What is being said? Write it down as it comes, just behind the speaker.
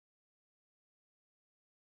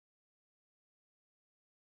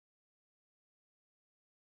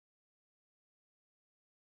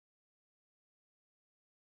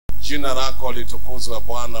Jina lako litukuzwe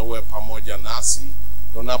Bwana, uwe pamoja nasi.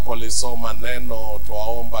 Tunapolisoma neno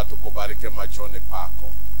tuwaomba tukubarike machoni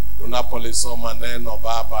pako. Tunapolisoma neno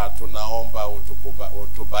Baba tunaomba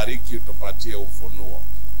utubariki, utupatie ufunuo.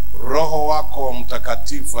 Roho wako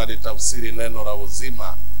Mtakatifu alitafsiri neno la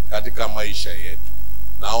uzima katika maisha yetu.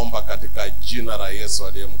 Naomba katika jina la Yesu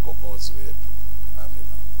aliye mkombozi wetu.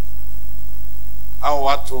 Amina. Hao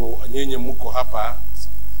watu nyinyi mko hapa,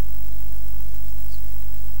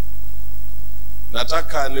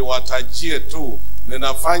 nataka niwatajie tu,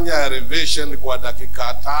 ninafanya revision kwa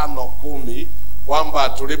dakika 5-10 kwamba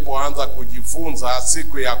tulipoanza kujifunza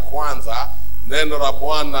siku ya kwanza neno la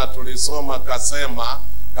Bwana tulisoma kasema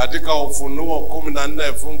katika Ufunuo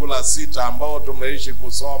 14 fungu la 6 ambao tumeishi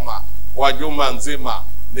kusoma kwa juma nzima,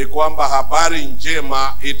 ni kwamba habari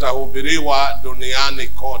njema itahubiriwa duniani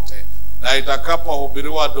kote, na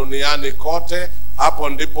itakapohubiriwa duniani kote hapo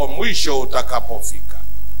ndipo mwisho utakapofika.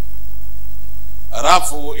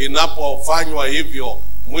 Halafu inapofanywa hivyo,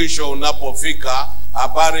 mwisho unapofika,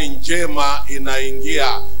 habari njema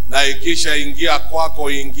inaingia, na ikisha ingia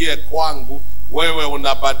kwako, ingie kwangu, wewe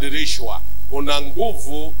unabadilishwa. Una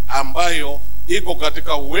nguvu ambayo iko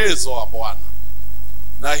katika uwezo wa Bwana.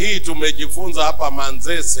 Na hii tumejifunza hapa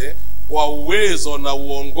Manzese kwa uwezo na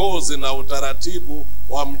uongozi na utaratibu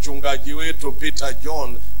wa mchungaji wetu Peter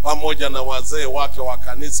John pamoja na wazee wake wa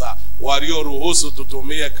kanisa walioruhusu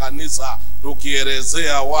tutumie kanisa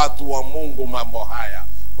tukielezea watu wa Mungu mambo haya.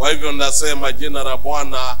 Kwa hivyo nasema jina la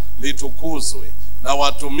Bwana litukuzwe, na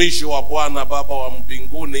watumishi wa Bwana Baba wa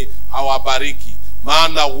mbinguni awabariki,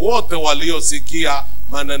 maana wote waliosikia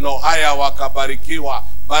maneno haya wakabarikiwa.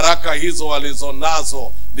 Baraka hizo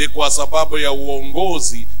walizonazo ni kwa sababu ya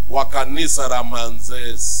uongozi wa kanisa la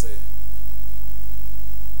Manzese.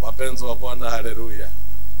 Wapenzi wa Bwana, haleluya,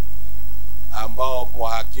 ambao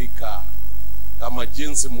kwa hakika kama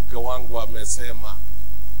jinsi mke wangu amesema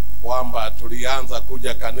kwamba tulianza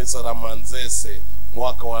kuja kanisa la Manzese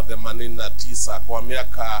mwaka wa 89. Kwa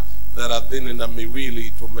miaka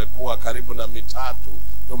 32 tumekuwa karibu na mitatu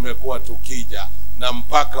tumekuwa tukija, na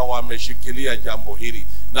mpaka wameshikilia jambo hili.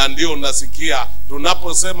 Na ndio unasikia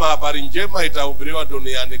tunaposema habari njema itahubiriwa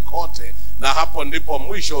duniani kote, na hapo ndipo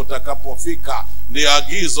mwisho utakapofika. Ni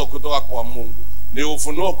agizo kutoka kwa Mungu. Ni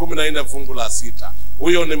Ufunuo 14 fungu la 6.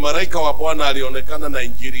 Huyo ni malaika wa Bwana alionekana na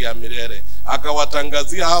injili ya milele,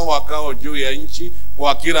 akawatangazia hao wakao juu ya nchi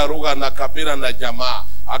kwa kila lugha na kabila na jamaa.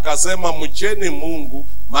 Akasema, mcheni Mungu,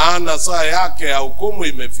 maana saa yake ya hukumu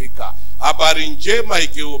imefika. Habari njema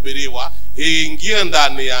ikihubiriwa, iingie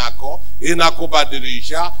ndani yako,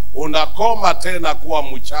 inakubadilisha. Unakoma tena kuwa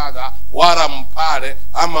Mchaga wala Mpare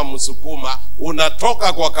ama Msukuma.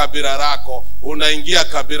 Unatoka kwa kabila lako, unaingia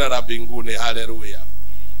kabila la mbinguni. Haleluya.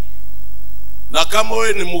 Na kama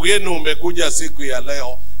wewe ni mgeni umekuja siku ya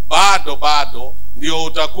leo, bado ndio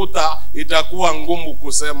utakuta itakuwa ngumu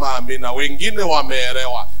kusema amina. Wengine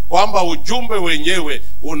wameelewa kwamba ujumbe wenyewe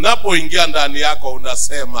unapoingia ndani yako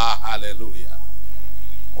unasema haleluya.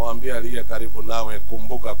 Mwambie aliye karibu nawe,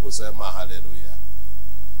 kumbuka kusema haleluya.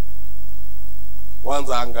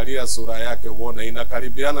 Kwanza angalia sura yake uone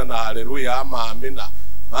inakaribiana na haleluya ama amina.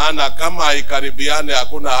 Maana kama haikaribiane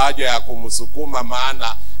hakuna haja ya kumsukuma,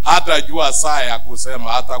 maana hata jua saa ya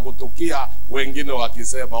kusema, hata kutukia wengine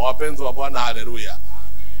wakisema. Wapenzi wa Bwana, haleluya.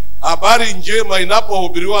 Habari njema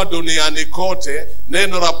inapohubiriwa duniani kote,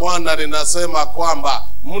 neno la Bwana linasema kwamba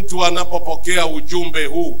mtu anapopokea ujumbe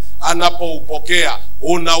huu, anapoupokea,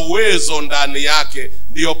 una uwezo ndani yake.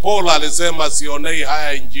 Ndio Paulo alisema, sionei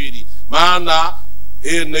haya injili, maana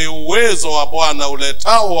ni uwezo wa Bwana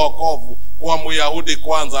uletao wokovu kwa Myahudi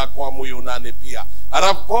kwanza, kwa Myunani pia.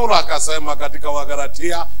 Halafu Paulo akasema katika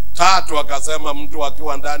Wagalatia 3 akasema, mtu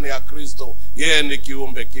akiwa ndani ya Kristo yeye ni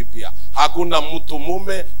kiumbe kipya. Hakuna mtu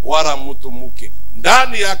mume wala mtu mke.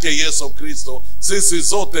 Ndani yake Yesu Kristo sisi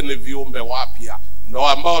zote ni viumbe wapya, ndio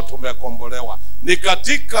ambao tumekombolewa. Ni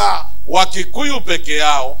katika Wakikuyu peke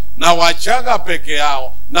yao na Wachaga peke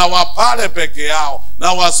yao na Wapare peke yao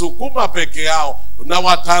na Wasukuma peke yao na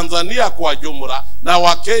Watanzania kwa jumla na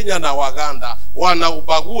Wakenya na Waganda wana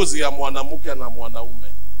ubaguzi ya mwanamke na mwanaume.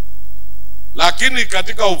 Lakini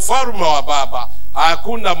katika ufalme wa Baba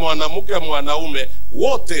hakuna mwanamke mwanaume,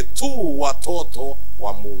 wote tu watoto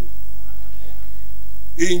wa Mungu.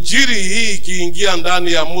 Injili hii ikiingia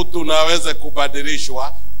ndani ya mtu na aweze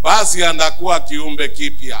kubadilishwa, basi anakuwa kiumbe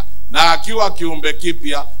kipya. Na akiwa kiumbe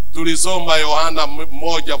kipya, tulisoma Yohana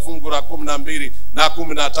 1 fungu la 12 na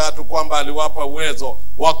 13 kwamba aliwapa uwezo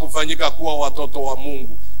wa kufanyika kuwa watoto wa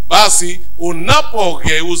Mungu. Basi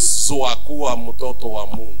unapogeuzwa kuwa mtoto wa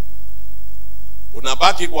Mungu,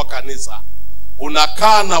 unabaki kwa kanisa,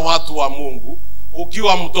 unakaa na watu wa Mungu,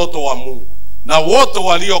 ukiwa mtoto wa Mungu. Na wote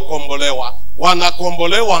waliokombolewa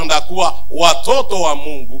wanakombolewa na kuwa watoto wa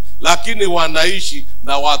Mungu, lakini wanaishi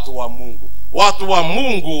na watu wa Mungu. Watu wa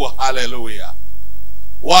Mungu, haleluya.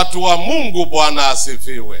 Watu wa Mungu, Bwana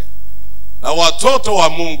asifiwe. Na watoto wa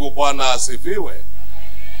Mungu, Bwana asifiwe.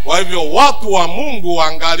 Kwa hivyo watu wa Mungu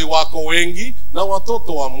wangali wako wengi na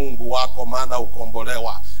watoto wa Mungu wako, maana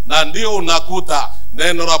ukombolewa. Na ndio unakuta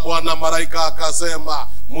neno la Bwana, malaika akasema,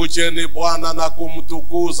 mcheni Bwana na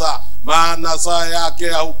kumtukuza, maana saa yake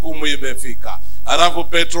ya hukumu imefika. Halafu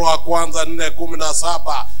Petro wa kwanza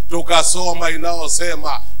 4:17 tukasoma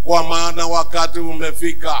inayosema, kwa maana wakati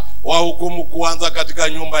umefika wa hukumu kuanza katika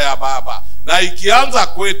nyumba ya Baba. Na ikianza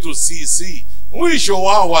kwetu sisi, mwisho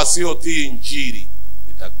wao wasiotii Injili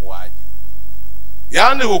itakuwaje?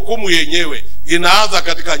 Yaani hukumu yenyewe inaanza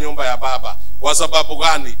katika nyumba ya Baba. Kwa sababu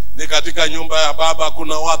gani? Ni katika nyumba ya Baba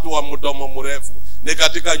kuna watu wa mdomo mrefu. Ni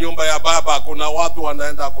katika nyumba ya Baba kuna watu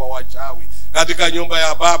wanaenda kwa wachawi. Katika nyumba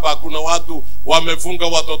ya Baba kuna watu wamefunga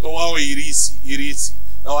watoto wao irisi.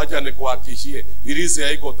 Na wacha nikuhakishie, irisi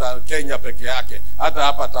haiko Kenya peke yake, hata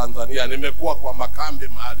hapa Tanzania. Nimekuwa kwa makambi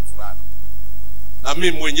mahali fulani, na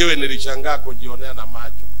mimi mwenyewe nilishangaa kujionea na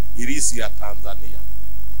macho irisi ya Tanzania,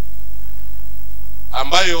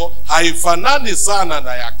 ambayo haifanani sana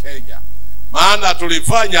na ya Kenya. Maana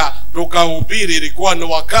tulifanya tukahubiri, ilikuwa ni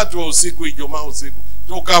wakati wa usiku, Ijumaa usiku.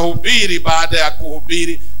 Tukahubiri, baada ya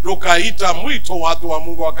kuhubiri tukaita mwito, watu wa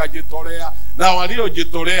Mungu wakajitolea, na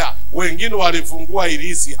waliojitolea wengine walifungua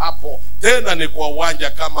irisi hapo. Tena ni kwa uwanja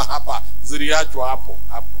kama hapa, ziliachwa hapo.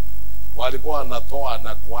 Walikuwa wanatoa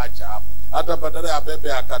na kuacha hapo. Hata badala ya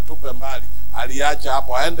bebe akatupe mbali, aliacha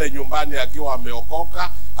hapo, aende nyumbani akiwa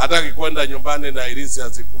ameokoka. Hataki kwenda nyumbani na irisi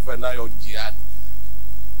asikufe nayo njiani.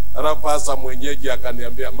 Pasa mwenyeji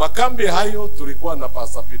akaniambia, makambi hayo tulikuwa na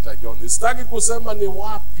Pastor Peter John. Sitaki kusema ni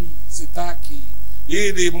wapi, sitaki,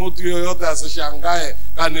 ili mtu yoyote asishangae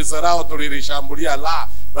kanisa lao tulilishambulia, la.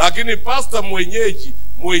 Lakini pastor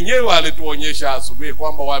mwenyewe alituonyesha asubuhi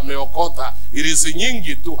kwamba wameokota irisi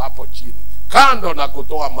nyingi tu hapo chini, kando na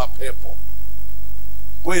kutoa mapepo.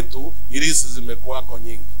 Kwetu irisi zimekuwako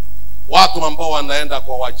nyingi. Watu ambao wanaenda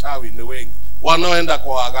kwa wachawi ni wengi, wanaoenda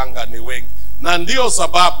kwa waganga ni wengi. Na ndio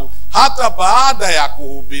sababu hata baada ya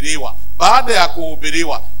kuhubiriwa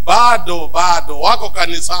bado wako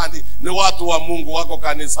kanisani, ni watu wa Mungu wako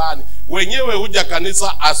kanisani. Wenyewe huja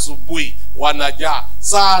kanisa asubuhi, wanajaa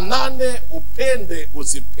saa 8, upende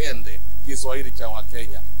usipende, Kiswahili cha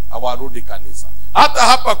Wakenya, hawarudi kanisa. Hata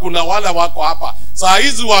hapa kuna wale wako hapa saa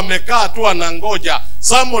hizi wamekaa tu wanangoja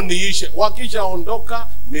somo niishe. Wakishaondoka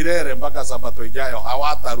milele mpaka Sabato ijayo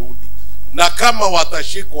hawatarudi. Na kama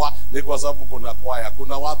watashikwa ni kwa sababu kuna kwaya,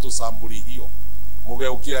 kuna watu sambuli hiyo.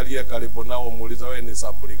 Mgeukia aliye karibu nao muuliza, wewe ni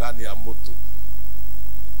sambuli gani ya mtu?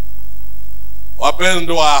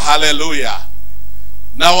 Wapendwa, haleluya.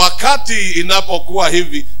 Na wakati inapokuwa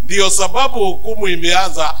hivi, ndiyo sababu hukumu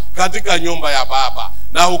imeanza katika nyumba ya Baba.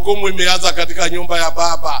 Na hukumu imeanza katika nyumba ya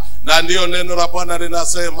Baba, na ndiyo neno la Bwana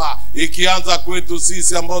linasema, ikianza kwetu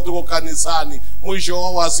sisi ambao tuko kanisani, mwisho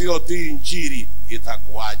wao wasiotii Injili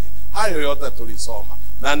itakuwaje? Hayo yote tulisoma.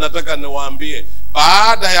 Na nataka niwaambie,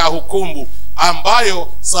 baada ya hukumu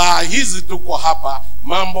ambayo saa hizi tuko hapa,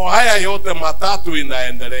 mambo haya yote matatu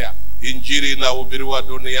inaendelea. Injili inahubiriwa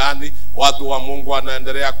duniani, watu wa Mungu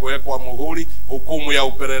wanaendelea kuwekwa muhuri, hukumu ya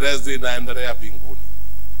upelelezi inaendelea mbinguni.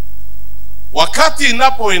 Wakati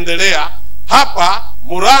inapoendelea hapa,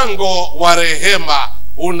 mlango wa rehema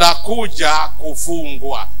unakuja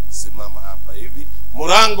kufungwa. Simama hapa hivi,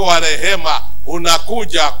 mlango wa rehema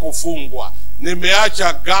unakuja kufungwa.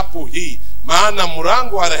 Nimeacha gapu hii, maana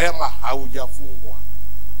mlango wa rehema haujafungwa.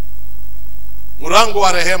 Mlango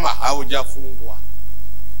wa rehema haujafungwa.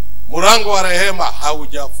 Mlango wa rehema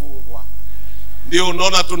haujafungwa. Ndio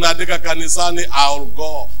unaona tunaandika kanisani, I'll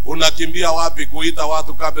go. Unakimbia wapi kuita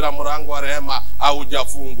watu kabla mlango wa rehema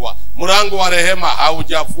haujafungwa? Mlango wa rehema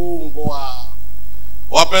haujafungwa.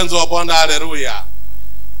 Wapenzi wa Bwana, haleluya.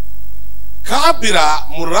 Kabla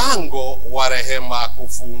mlango wa rehema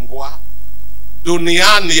kufungwa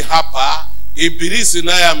duniani hapa, Ibilisi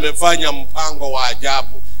naye amefanya mpango wa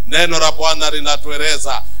ajabu. Neno la Bwana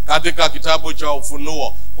linatueleza katika kitabu cha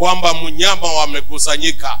Ufunuo kwamba mnyama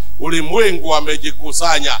wamekusanyika, ulimwengu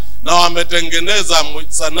wamejikusanya, na wametengeneza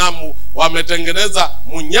sanamu, wametengeneza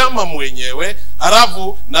mnyama mwenyewe,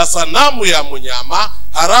 halafu na sanamu ya mnyama,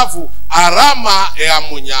 halafu alama ya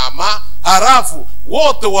mnyama, halafu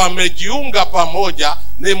wote wamejiunga pamoja,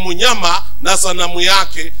 ni mnyama na sanamu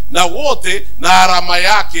yake, na wote na alama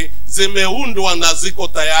yake zimeundwa na ziko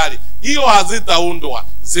tayari. Hiyo hazitaundwa,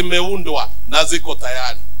 zimeundwa na ziko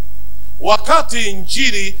tayari. wakati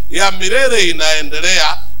injili ya milele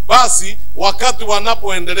inaendelea, basi wakati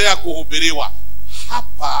wanapoendelea kuhubiriwa,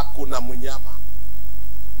 hapa kuna mnyama.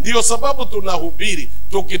 Ndio sababu tunahubiri,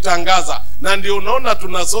 tukitangaza, na ndio unaona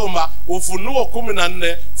tunasoma Ufunuo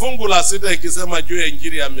 14 fungu la 6 ikisema juu ya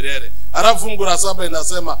injili ya milele. Halafu fungu la 7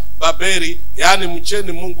 inasema Babeli, yani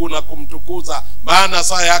mcheni Mungu na kumtukuza, maana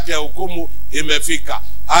saa yake ya hukumu imefika.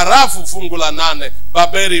 Halafu fungu la 8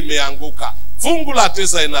 Babeli imeanguka. Fungu la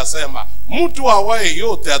 9 inasema mtu awaye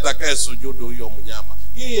yote atakaye sujudu huyo mnyama,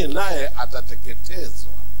 yeye naye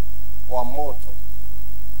atateketezwa kwa moto,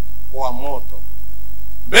 kwa moto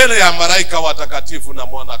mbele ya malaika watakatifu na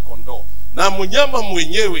mwana kondoo. Na mnyama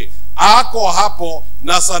mwenyewe ako hapo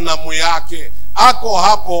na sanamu yake, ako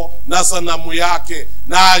hapo na sanamu yake,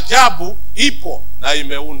 na ajabu ipo na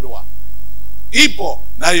imeundwa, ipo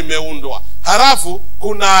na imeundwa. Halafu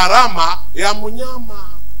kuna alama ya mnyama,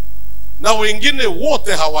 na wengine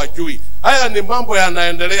wote hawajui. Haya ni mambo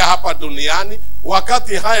yanaendelea hapa duniani,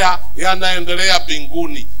 wakati haya yanaendelea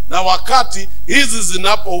mbinguni. Na wakati hizi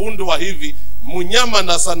zinapoundwa hivi, mnyama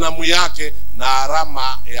na sanamu yake na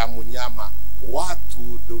alama ya mnyama,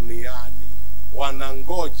 watu duniani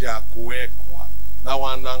wanangoja kuwekwa na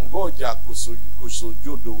wanangoja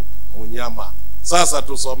kusujudu mnyama. Sasa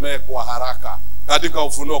tusomee kwa haraka katika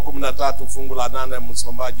Ufunuo 13 fungu la 8,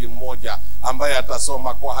 msomaji mmoja ambaye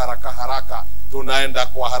atasoma kwa haraka. Tunaenda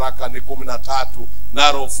kwa haraka, ni 13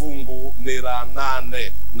 nalo fungu ni la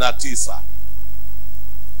 8 na 9.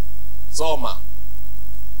 Soma.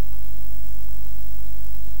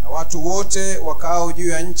 Na watu wote wakao juu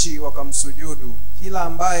ya nchi wakamsujudu, kila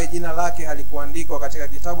ambaye jina lake halikuandikwa katika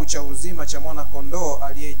kitabu cha uzima cha mwana kondoo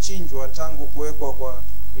aliyechinjwa tangu kuwekwa kwa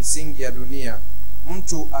misingi ya dunia.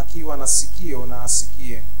 Mtu akiwa na sikio na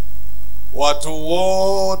asikie. Watu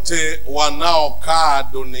wote wanaokaa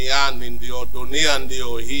duniani, ndio dunia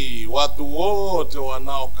ndio hii, watu wote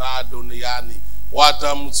wanaokaa duniani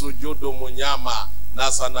watamsujudu mnyama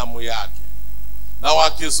na sanamu yake. Na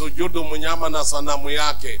wakisujudu mnyama na sanamu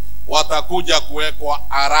yake, watakuja kuwekwa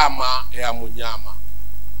alama ya mnyama.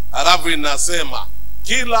 Halafu inasema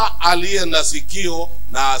kila aliye na sikio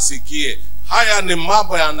na asikie. Haya ni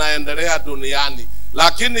mambo yanaendelea duniani,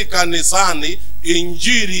 lakini kanisani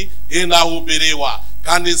injili inahubiriwa.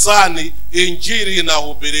 Kanisani injili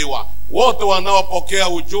inahubiriwa. Wote wanaopokea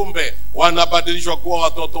ujumbe wanabadilishwa kuwa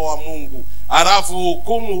watoto wa Mungu. Halafu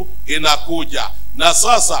hukumu inakuja. Na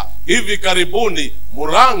sasa hivi karibuni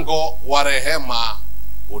mlango wa rehema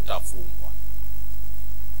utafungwa.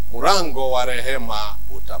 Mlango wa rehema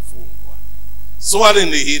utafungwa. Swali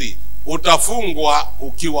ni hili, utafungwa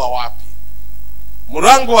ukiwa wapi?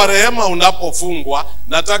 Mlango wa rehema unapofungwa,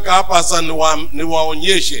 nataka hapa sasa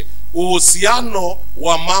niwaonyeshe uhusiano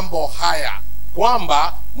wa mambo haya,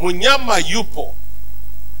 kwamba mnyama yupo.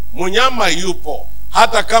 Mnyama yupo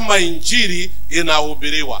hata kama injili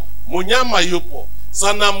inahubiriwa. Mnyama yupo,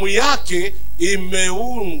 sanamu yake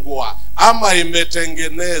imeungwa ama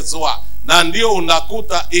imetengenezwa, na ndio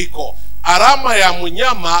unakuta iko alama ya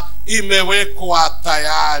mnyama imewekwa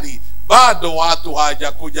tayari. Bado watu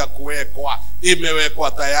hawajakuja kuwekwa,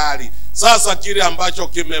 imewekwa tayari. Sasa kile ambacho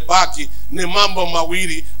kimebaki ni mambo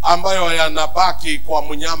mawili ambayo yanabaki kwa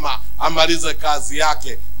mnyama amalize kazi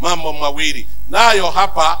yake. Mambo mawili, nayo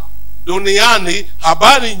hapa duniani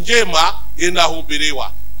habari njema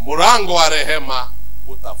inahubiriwa. Mlango wa rehema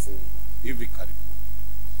utafungwa hivi karibuni.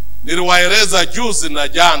 Niliwaeleza juzi na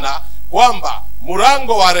jana kwamba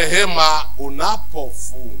mlango wa rehema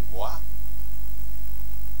unapofungwa,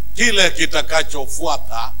 kile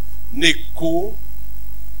kitakachofuata ni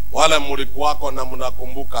wale mlikuwako na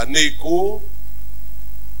mnakumbuka,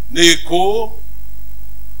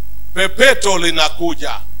 pepeto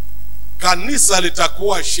linakuja. Kanisa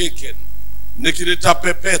litakuwa shaken,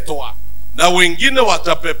 litapepetwa, na wengine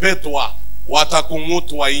watapepetwa,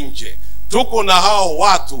 watakung'utwa nje. Tuko na hao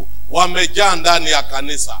watu wamejaa ndani ya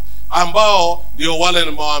kanisa, ambao ndio wale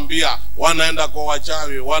nimewaambia wanaenda kwa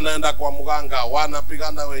wachawi, wanaenda kwa mganga,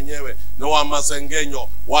 wanapigana wenyewe, na wa masengenyo,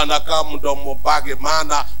 wanakaa mdomo bage,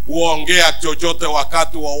 maana huongea chochote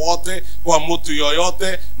wakati wowote kwa mtu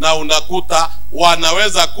yoyote, na unakuta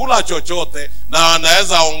wanaweza kula chochote na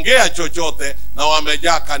wanaweza ongea chochote, na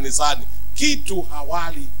wamejaa kanisani. Kitu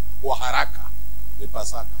hawali kwa haraka ni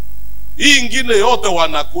Pasaka. Hii ingine yote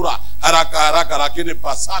wanakula haraka, lakini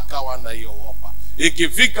Pasaka wanaiogopa.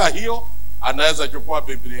 Ikifika hiyo, anaweza chukua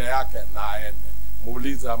Biblia yake na aende.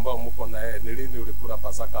 Muulize ambao mko na yeye, ni lini ulikula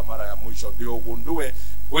Pasaka mara ya mwisho, ndio ugundue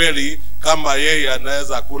kweli kama yeye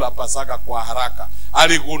anaweza kula Pasaka kwa haraka.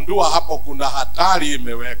 Aligundua hapo kuna hatari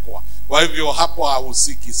imewekwa, kwa hivyo hapo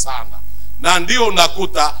hahusiki sana. Na ndio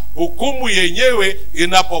unakuta hukumu yenyewe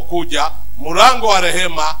inapokuja, mlango wa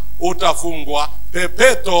rehema utafungwa,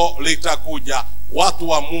 pepeto litakuja. Watu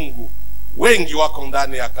wa Mungu wengi wako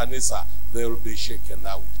ndani ya kanisa, they will be shaken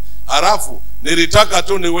out. Halafu nilitaka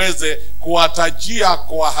tu niweze kuwatajia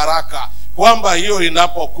kwa haraka kwamba hiyo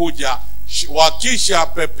inapokuja, wakisha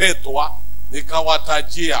pepetwa,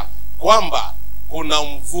 nikawatajia kwamba kuna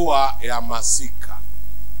mvua ya masika.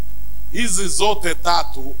 Hizi zote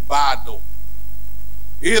tatu bado.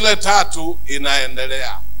 Ile tatu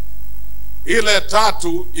inaendelea. Ile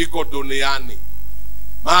tatu iko duniani.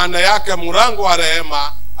 Maana yake mlango wa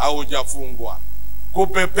rehema haujafungwa.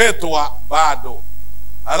 Kupepetwa bado.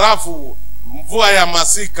 Halafu mvua ya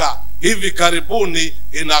masika hivi karibuni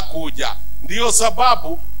inakuja. Ndiyo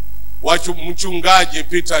sababu mchungaji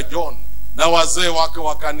Peter John na wazee wake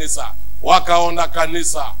wa kanisa wakaona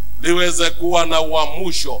kanisa liweze kuwa na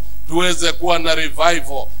uamsho, tuweze kuwa na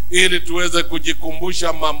revival, ili tuweze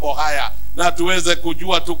kujikumbusha mambo haya na tuweze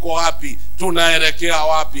kujua tuko wapi, tunaelekea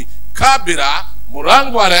wapi, kabla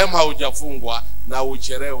mlango wa rehema hujafungwa na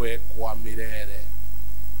uchelewe kwa milele.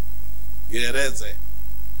 Ieleze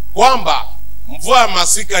kwamba mvua ya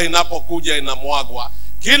masika inapokuja, inamwagwa,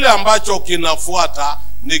 kile ambacho kinafuata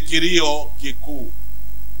ni kilio kikuu.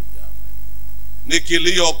 Ni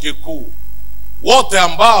kilio kikuu. Wote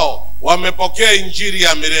ambao wamepokea injili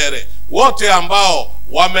ya milele, wote ambao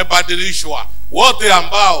wamebadilishwa, wote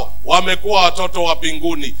ambao wamekuwa watoto wa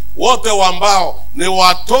mbinguni, wote ambao ni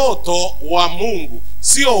watoto wa Mungu,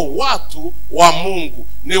 sio watu wa Mungu,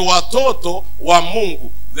 ni watoto wa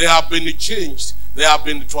Mungu. They have been changed, they have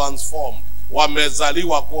been transformed.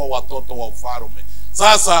 Wamezaliwa kuwa watoto wa ufalme.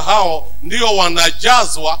 Sasa hao ndio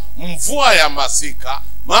wanajazwa mvua ya masika,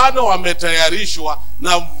 maana wametayarishwa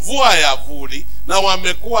na mvua ya vuli na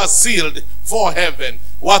wamekuwa sealed for heaven.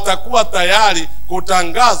 Watakuwa tayari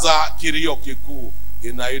kutangaza kilio kikuu,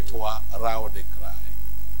 inaitwa loud cry.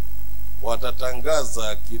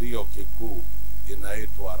 Watatangaza kilio kikuu,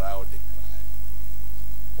 inaitwa loud cry.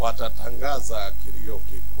 Watatangaza kilio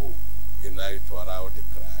kikuu, inaitwa loud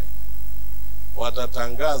cry.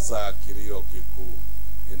 Watatangaza kilio kikuu,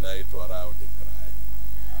 inaitwa loud cry.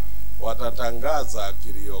 Watatangaza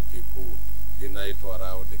kilio kikuu, inaitwa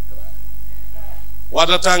loud cry.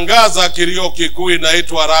 Watatangaza kilio kikuu,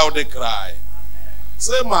 inaitwa loud cry.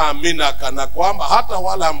 Sema amina, kana kwamba hata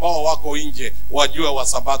wale ambao wako nje wajue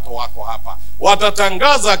wasabato wako hapa.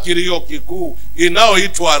 Watatangaza kilio kikuu,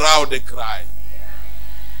 inaoitwa loud cry.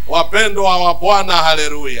 Wapendwa wa Bwana,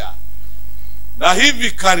 haleluya. Na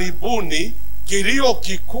hivi karibuni kilio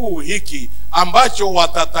kikuu hiki ambacho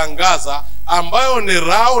watatangaza, ambayo ni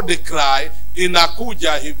loud cry,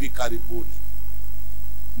 inakuja hivi karibuni.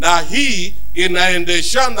 Na hii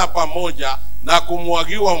inaendeshana pamoja na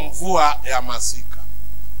kumwagiwa mvua ya masika.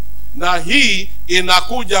 Na hii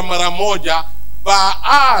inakuja mara moja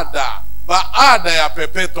baada ya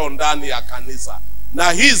pepeto ndani ya kanisa.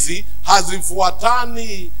 Na hizi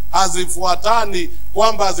hazifuatani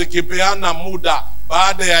kwamba zikipeana muda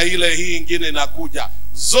baada ya ile hii ingine inakuja.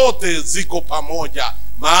 Zote ziko pamoja,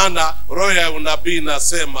 maana roho ya unabii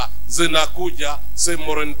inasema zinakuja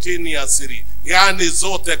simultaneously, yani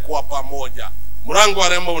zote kwa pamoja. Mlango wa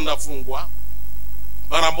rehema unafungwa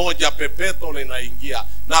mara moja, pepeto linaingia,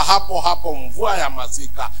 na hapo mvua ya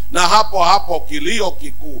masika, na hapo kilio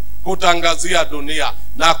kikuu, kutangazia dunia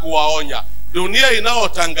na kuwaonya. Dunia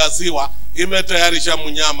inayotangaziwa imetayarisha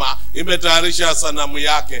mnyama, imetayarisha sanamu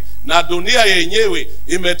yake, na dunia yenyewe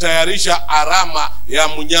imetayarisha alama ya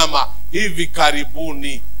mnyama. Hivi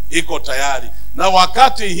karibuni iko tayari. Na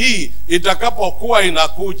wakati hii itakapokuwa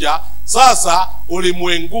inakuja, sasa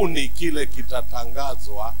ulimwenguni kile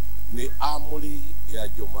kitatangazwa ni amri ya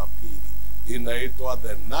Jumapili, inaitwa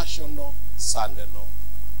the National Sunday Law.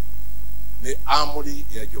 Ni amri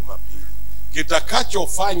ya Jumapili,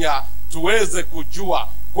 kitakachofanya tuweze kujua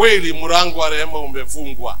kweli mlango wa rehema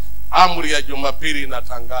umefungwa. Amri ya Jumapili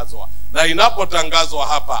inatangazwa, na inapotangazwa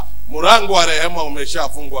hapa, mlango wa rehema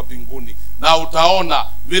umeshafungwa mbinguni. Na utaona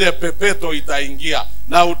vile pepeto itaingia,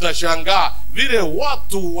 na utashangaa vile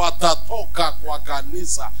watu watatoka kwa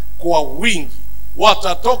kanisa kwa wingi.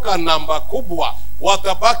 Watatoka namba kubwa,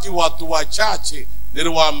 watabaki watu wachache.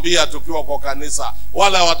 Niliwaambia tukiwa kwa kanisa,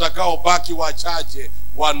 wala watakao baki wachache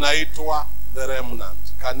wanaitwa the remnant,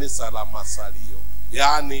 kanisa la masalio.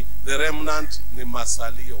 Yani the remnant ni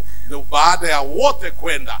masalio. Ndio baada ya wote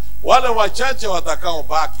kwenda, wale wachache watakao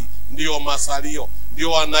baki ndio masalio,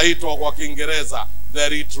 ndio wanaitwa kwa Kiingereza the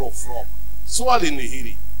retro flock. Swali ni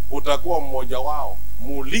hili, utakuwa mmoja wao?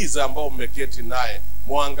 Muulize ambao umeketi naye,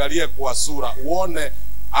 muangalie kwa sura, uone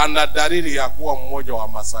ana dalili ya kuwa mmoja wa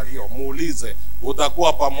masalio, muulize,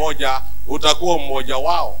 utakuwa pamoja, utakuwa mmoja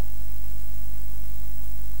wao.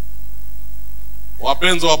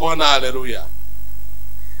 Wapenzi wa Bwana, haleluya.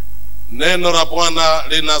 Neno la Bwana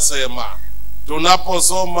linasema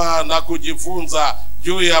tunaposoma na kujifunza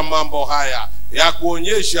juu ya mambo haya, ya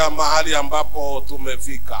kuonyesha mahali ambapo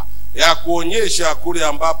tumefika, ya kuonyesha kule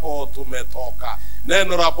ambapo tumetoka,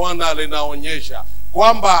 neno la Bwana linaonyesha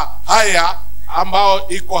kwamba haya ambao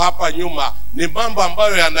iko hapa nyuma ni mambo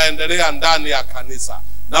ambayo yanaendelea ndani ya kanisa.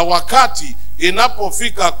 Na wakati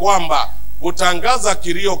inapofika kwamba kutangaza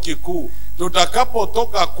kilio kikuu,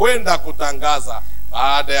 tutakapotoka kwenda kutangaza,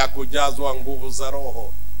 baada ya kujazwa nguvu za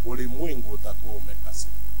Roho, ulimwengu utakuwa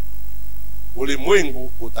umekasirika.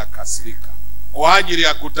 Ulimwengu utakasirika kwa ajili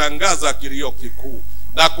ya kutangaza kilio kikuu.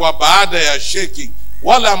 Na kwa baada ya shaking,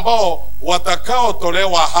 wale ambao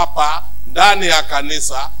watakaotolewa hapa ndani ya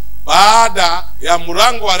kanisa, baada ya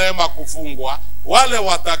mlango wa rehema kufungwa, wale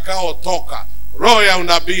watakaotoka, roho ya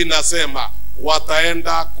unabii nasema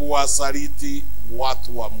wataenda kuwasaliti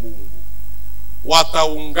watu wa Mungu.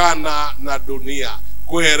 Wataungana na dunia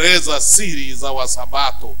kueleza siri za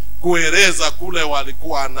wasabato, kueleza kule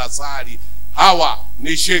walikuwa nasali. Hawa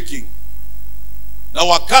ni shaking. Na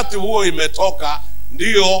wakati huo imetoka,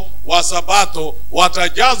 ndio wasabato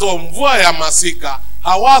watajazwa mvua ya masika.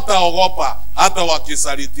 Hawataogopa hata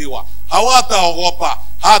wakisalitiwa, hawataogopa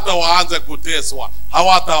hata waanze kuteswa,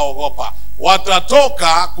 hawataogopa.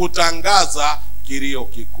 Watatoka kutangaza kilio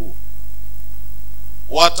kikuu.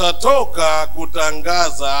 Watatoka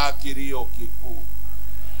kutangaza kilio kikuu.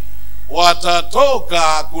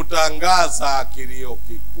 Watatoka kutangaza kilio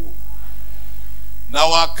kikuu. Na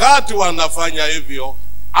wakati wanafanya hivyo,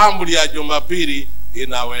 amri ya Jumapili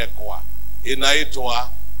inawekwa. Inaitwa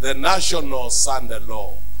the National Sunday Law.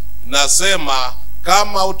 Nasema,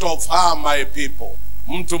 come out of her my people.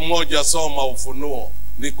 Mtu mmoja soma Ufunuo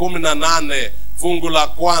ni 18 fungu la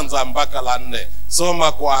 1 mpaka la 4.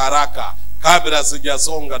 Soma kwa haraka kabla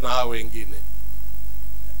sijasonga na hao wengine.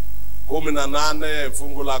 18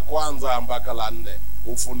 fungu la 1 mpaka la 4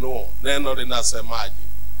 Ufunuo, neno linasemaje?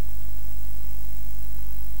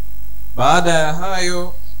 Baada ya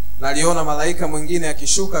hayo naliona malaika mwingine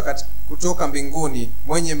akishuka kutoka mbinguni,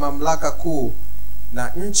 mwenye mamlaka kuu, na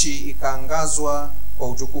nchi ikaangazwa kwa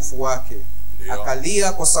utukufu wake.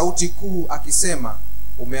 Akalia kwa sauti kuu akisema,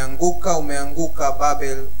 umeanguka, umeanguka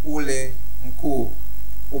Babel ule mkuu,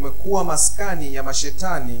 umekuwa maskani ya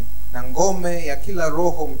mashetani na ngome ya kila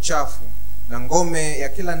roho mchafu na ngome ya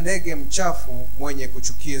kila ndege mchafu mwenye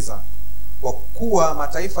kuchukiza. Kwa kuwa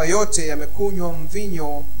mataifa yote yamekunywa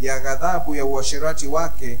mvinyo ya ghadhabu ya uasherati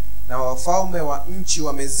wake, na wafalme wa nchi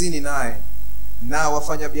wamezini naye, na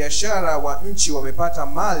wafanyabiashara wa nchi wamepata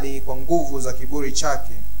mali kwa nguvu za kiburi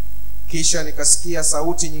chake. Kisha nikasikia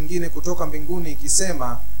sauti nyingine kutoka mbinguni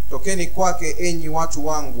ikisema, tokeni kwake enyi watu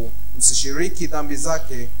wangu, msishiriki dhambi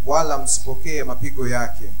zake, wala msipokee mapigo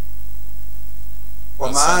yake.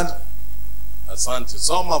 Kwa maana asante.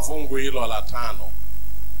 Soma fungu hilo la 5.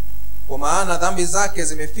 Kwa maana dhambi zake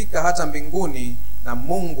zimefika hata mbinguni, na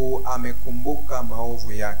Mungu amekumbuka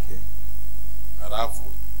maovu yake. Halafu,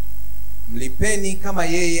 mlipeni kama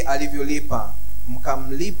yeye alivyolipa,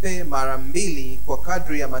 mkamlipe mara 2 kwa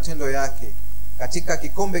kadri ya matendo yake. Katika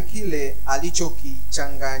kikombe kile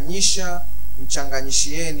alichokichanganyisha,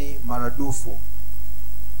 mchanganyishieni maradufu.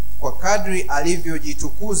 Kwa kadri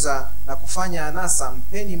alivyojitukuza na kufanya anasa,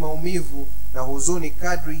 mpeni maumivu na huzuni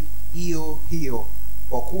kadri hiyo hiyo.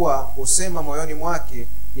 Kwa kuwa husema moyoni mwake,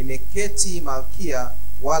 nimeketi malkia,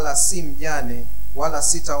 wala si mjane, wala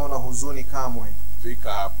sitaona huzuni kamwe.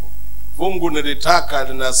 Fika hapo. Fungu nilitaka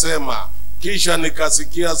linasema, kisha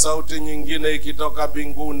nikasikia sauti nyingine ikitoka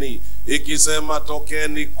mbinguni ikisema,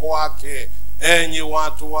 tokeni kwake enyi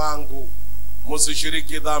watu wangu,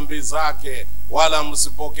 msishiriki dhambi zake, wala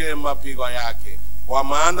msipokee mapigo yake, kwa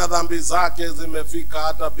maana dhambi zake zimefika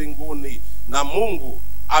hata mbinguni, na Mungu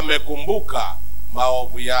amekumbuka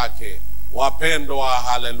maovu yake. Wapendwa,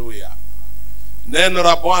 haleluya. Neno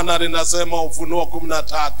la Bwana linasema, Ufunuo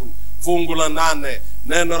 13 fungu la 8,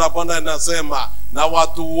 neno la Bwana linasema, na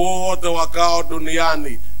watu wote wakao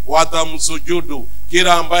duniani watamsujudu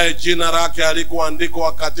kila ambaye jina lake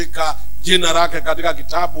halikuandikwa katika jina lake katika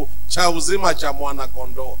kitabu cha uzima cha mwana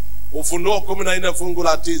kondoo. Ufunuo 14 fungu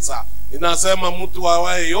la 9 inasema, mtu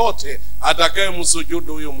awaye yote atakaye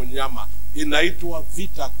msujudu huyu mnyama. Inaitwa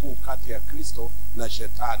vita kuu kati ya Kristo na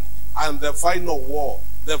Shetani, and the final war,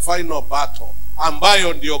 the final battle,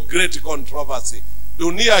 ambayo ndio great controversy.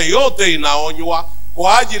 Dunia yote inaonywa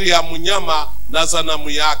kwa ajili ya mnyama na sanamu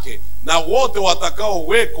yake, na wote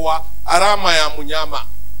watakaowekwa alama ya mnyama.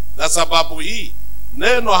 Na sababu hii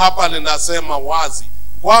neno hapa linasema wazi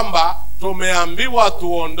kwamba tumeambiwa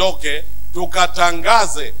tuondoke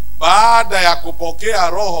tukatangaze, baada ya kupokea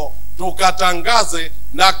Roho tukatangaze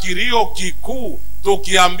na kilio kikuu,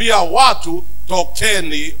 tukiambia watu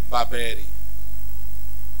tokeni Babeli.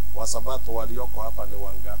 Wasabato walioko hapa ni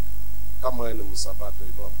wangapi? Kama wewe ni msabato,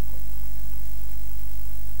 inua mkono.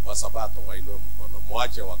 Wasabato wainue mkono.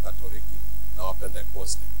 Mwache wa Katoliki na wa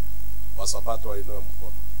Pentekoste. Wasabato wainue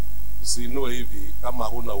mkono. Usiinue hivi kama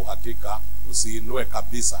huna uhakika, usiinue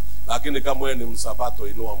kabisa. Lakini kama wewe ni msabato,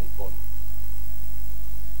 inua mkono.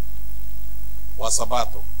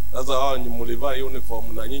 Wasabato. Sasa hao mlivaa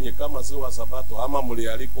uniform na nyinyi kama si wasabato ama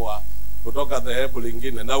mlialikwa kutoka dhehebu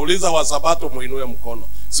lingine. Nauliza wasabato muinue mkono.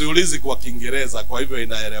 Siulizi kwa Kiingereza, kwa hivyo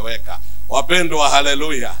inaeleweka. Wapendwa,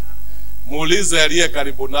 haleluya. Muulize aliye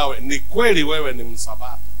karibu nawe, ni kweli wewe ni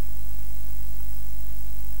msabato?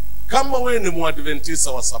 Kama wewe ni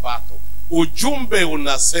muadventista wa Sabato, ujumbe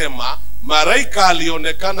unasema malaika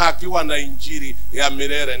alionekana akiwa na injili ya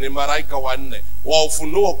milele, ni malaika wanne wa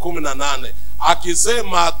Ufunuo 18,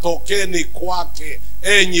 akisema tokeni kwake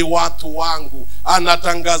enyi watu wangu.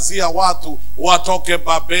 Anatangazia watu watoke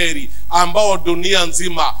Babeli, ambao dunia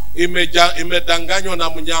nzima imedanganywa na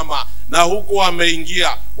mnyama, na huku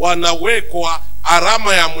wameingia wanawekwa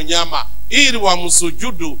alama ya mnyama ili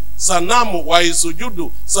wamsujudu sanamu,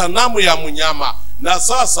 waisujudu sanamu ya mnyama. Na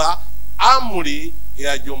sasa amri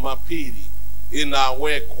ya Jumapili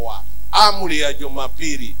inawekwa. Amri ya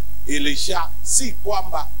Jumapili si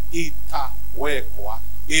kwamba itawekwa,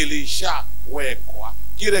 ilishawekwa.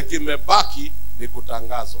 Kile kimebaki ni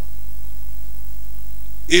kutangazwa.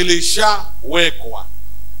 Ilishawekwa,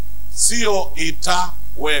 sio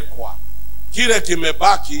itawekwa. Kile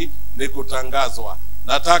kimebaki ni kutangazwa.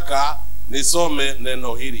 Nataka nisome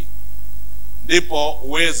neno hili ndipo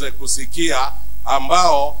uweze kusikia,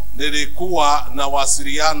 ambao nilikuwa na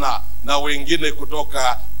wasiliana na wengine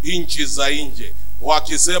kutoka nchi za nje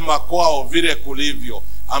wakisema kwao vile kulivyo,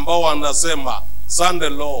 ambao wanasema Sunday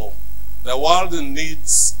law, the world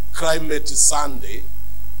needs climate Sunday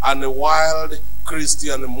and a wild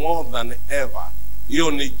Christian more than ever.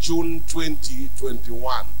 Hiyo ni June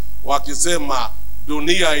 2021. Wakisema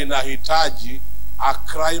dunia inahitaji a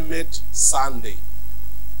climate Sunday.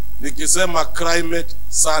 Nikisema climate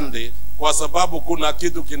Sunday kwa sababu kuna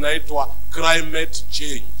kitu kinaitwa climate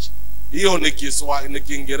change. Hiyo ni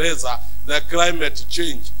Kiingereza, the climate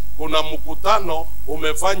change. Kuna mkutano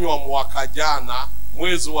umefanywa mwaka jana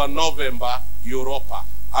mwezi wa Novemba Europa,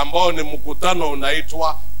 ambao ni mkutano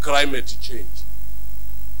unaitwa climate change.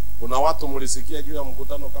 Kuna watu mlisikia juu ya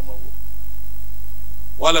mkutano kama huo?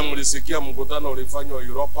 Wale mlisikia mkutano ulifanywa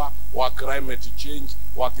Europa wa climate change,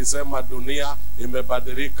 wakisema dunia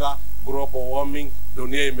imebadilika, global warming,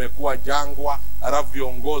 dunia imekuwa jangwa. Halafu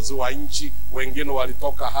viongozi wa nchi wengine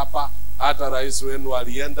walitoka hapa, hata rais wenu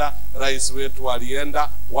alienda, rais wetu alienda,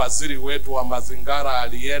 waziri wetu wa mazingira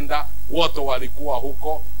alienda, wote walikuwa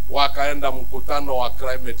huko, wakaenda mkutano wa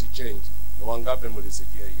climate change. Ni wangapi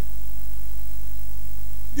mlisikia hiyo?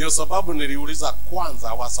 Ndio sababu niliuliza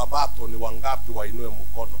kwanza Wasabato ni wangapi wainue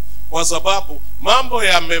mkono, kwa sababu mambo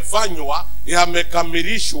yamefanywa,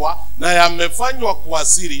 yamekamilishwa na yamefanywa kwa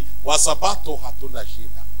siri. Wasabato hatuna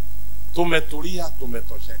shida, tumetulia,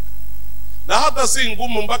 tumetosheka. Na hata si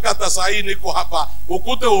ngumu, mpaka hata saa hii niko hapa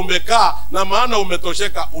ukute umekaa, na maana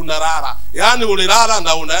umetosheka, unalala. Yaani ulilala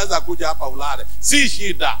na unaweza kuja hapa ulale, si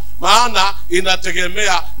shida. Maana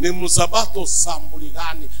inategemea ni msabato sambuli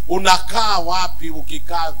gani, unakaa wapi,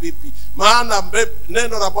 ukikaa vipi. Maana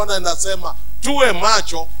neno la Bwana linasema tuwe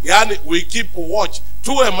macho, yani we keep watch,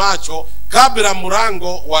 tuwe macho kabla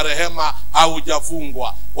mlango wa rehema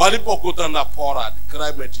haujafungwa. Walipokutana Poland,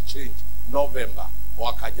 climate change, November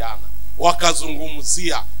mwaka jana,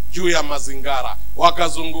 wakazungumzia juu ya mazingira,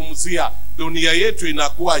 wakazungumzia dunia yetu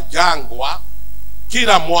inakuwa jangwa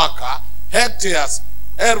kila mwaka, hectares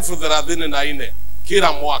 34,000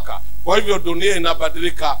 kila mwaka. Kwa hivyo dunia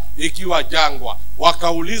inabadilika ikiwa jangwa.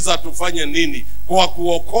 Wakauliza tufanye nini kwa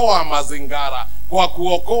kuokoa mazingira, kwa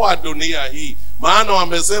kuokoa dunia hii. Maana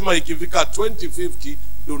wamesema ikifika 2050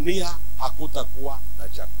 dunia hakutakuwa na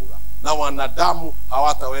chakula na wanadamu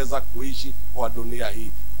hawataweza kuishi kwa dunia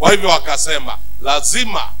hii. Kwa hivyo wakasema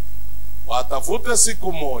lazima watafute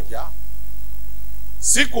siku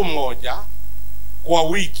moja kwa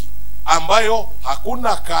wiki ambayo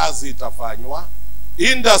hakuna kazi itafanywa,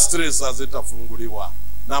 industries hazitafunguliwa,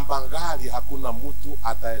 na magari hakuna mtu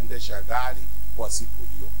ataendesha gari kwa siku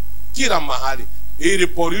hiyo. Kila mahali, ili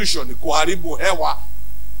pollution, kuharibu hewa,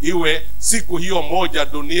 iwe siku hiyo moja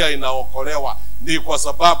dunia inaokolewa. Ni kwa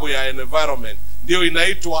sababu ya environment, ndio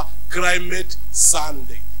inaitwa climate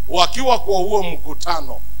Sunday. wakiwa kwa huo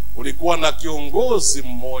mkutano, ulikuwa na kiongozi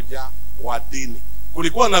mmoja wa dini,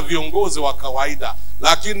 kulikuwa na viongozi wa kawaida,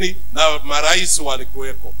 lakini na marais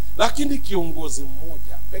walikuweko, lakini kiongozi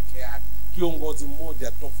mmoja peke yake, kiongozi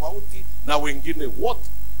mmoja tofauti na wengine wote,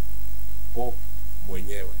 Pope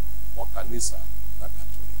mwenyewe wa kanisa la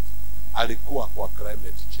Katoliki, alikuwa kwa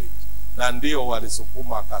climate change. Na ndio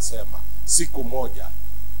walisukuma akasema siku moja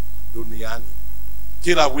duniani,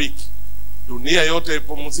 kila wiki dunia yote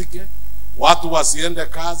ipumzike, watu wasiende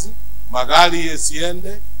kazi, magari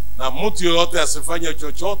yasiende, na mtu yoyote asifanye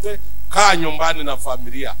chochote, kaa nyumbani na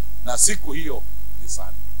familia, na siku hiyo ni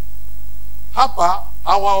Sunday. Hapa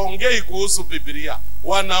hawaongei kuhusu Biblia,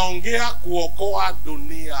 wanaongea kuokoa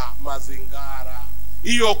dunia, mazingara.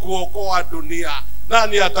 Hiyo kuokoa dunia,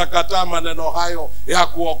 nani atakataa maneno hayo ya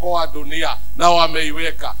kuokoa dunia? Na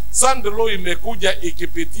wameiweka. Sunday law imekuja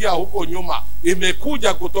ikipitia huko nyuma,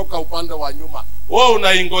 imekuja kutoka upande wa nyuma. Wewe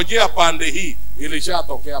unaingojea pande hii,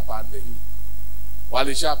 ilishatokea pande hii,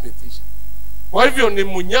 walishapitisha. Kwa hivyo ni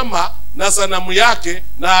mnyama na sanamu yake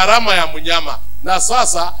na alama ya mnyama, na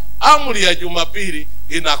sasa amri ya Jumapili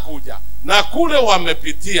inakuja, na kule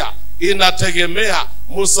wamepitia inategemea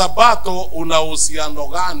msabato una uhusiano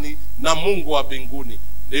gani na Mungu wa mbinguni.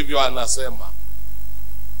 Ndivyo anasema,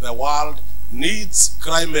 the world needs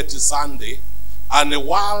climate Sunday and a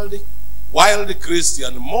wild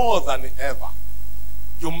Christian more than ever.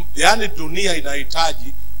 Yani dunia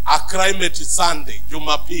inahitaji a climate Sunday,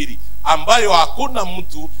 Jumapili, ambayo hakuna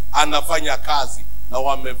mtu anafanya kazi, na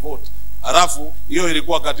wamevote. Halafu hiyo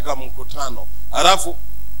ilikuwa katika mkutano. Halafu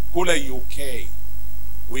kule UK,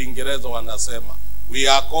 Uingereza, wanasema we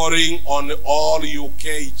are calling on all UK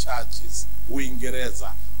churches.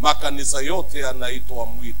 Uingereza, makanisa yote yanaitwa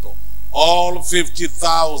mwito, all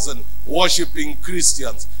 50,000 worshiping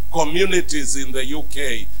Christians communities in the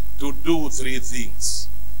UK, to do 3 things.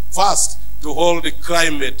 First, to hold the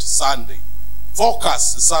climate Sunday,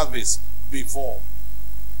 focus service before.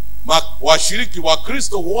 Washiriki wa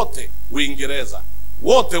Kristo wote Uingereza,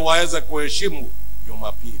 wote waweze kuheshimu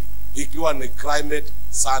Jumapili, ikiwa ni climate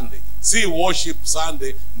Sunday, si worship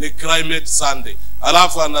Sunday, ni climate Sunday.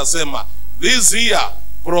 Alafu anasema this year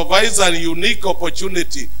provides an unique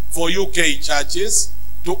opportunity for UK churches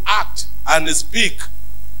to act and speak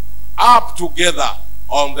up together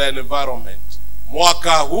on the environment.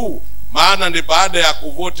 Mwaka huu, maana ni baada ya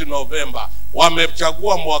kuvoti Novemba,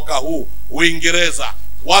 wamechagua mwaka huu Uingereza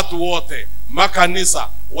watu wote, makanisa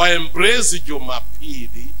wa embrace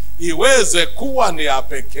Jumapili iweze kuwa ni ya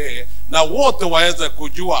pekee, na wote waweze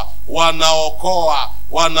kujua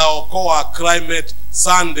wanaokoa climate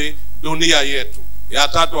Sunday dunia yetu. Ya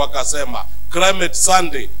tatu wakasema climate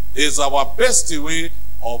Sunday is our best way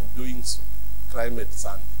of doing so. Climate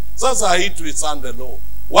Sunday sasa haitwi Sunday law,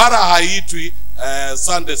 wala haitwi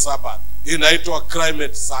Sunday Sabbath, inaitwa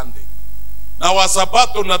climate Sunday. Na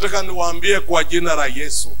wasabato nataka niwaambie kwa jina la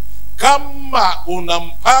Yesu, kama una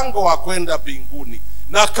mpango wa kwenda mbinguni,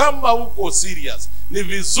 na kama uko serious, ni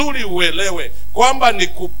vizuri uelewe kwamba ni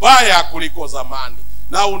kubaya kuliko zamani.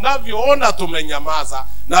 Na unavyoona tumenyamaza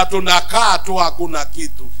na tunakaa tu hakuna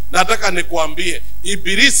kitu, nataka nikuambie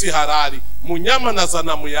ibilisi halali, mnyama na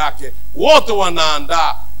sanamu yake, wote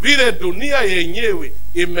wanaandaa vile dunia yenyewe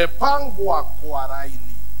imepangwa kwa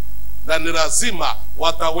laini, na ni lazima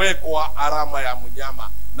watawekwa alama ya mnyama.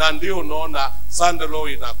 Na ndio unaona Sunday law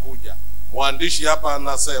inakuja. Mwandishi hapa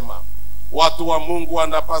anasema watu wa Mungu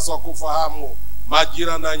wanapaswa kufahamu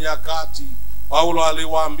majira na nyakati. Paulo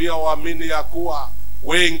aliwaambia waamini ya kuwa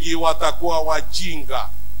wengi watakuwa wajinga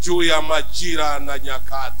juu ya majira na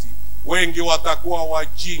nyakati. Wengi watakuwa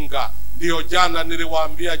wajinga. Ndio jana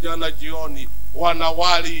niliwaambia jana jioni,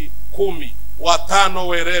 wanawali 10, 5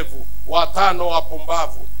 werevu, 5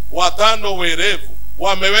 wapumbavu. 5 werevu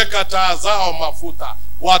wameweka taa zao mafuta,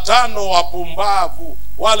 5 wapumbavu,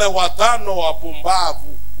 wale 5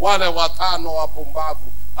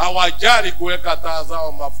 wapumbavu hawajali kuweka taa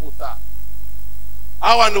zao mafuta.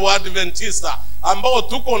 Hawa ni Waadventista ambao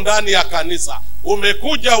tuko ndani ya kanisa.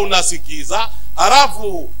 Umekuja unasikiza,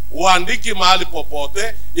 halafu uandiki mahali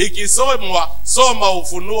popote, ikisomwa soma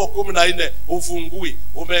Ufunuo 14 ufungui,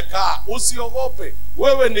 umekaa. Usiogope,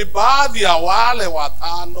 wewe ni baadhi ya wale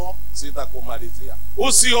 5, sitakumalizia.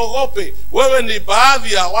 Usiogope, wewe ni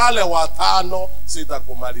baadhi ya wale 5,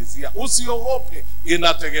 sitakumalizia. Usiogope,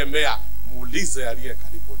 inategemea. Muulize aliye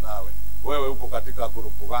karibu nawe, wewe uko katika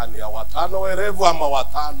grupu gani, ya 5 werevu ama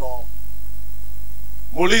 5?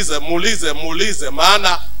 Muulize,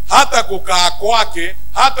 maana hata kukaa kwake,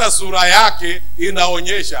 hata sura yake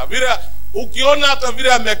inaonyesha. Vile ukiona hata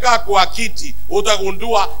vile amekaa kwa kiti,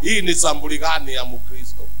 utagundua hii ni sambuli gani ya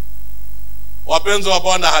Mkristo. Wapenzi wa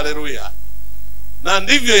Bwana, haleluya. Na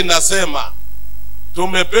ndivyo inasema,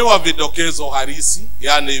 tumepewa vidokezo halisi,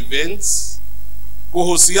 yani events,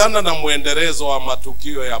 kuhusiana na muendelezo wa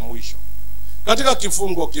matukio ya mwisho. Katika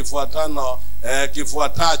kifungo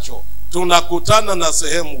kifuatacho tunakutana na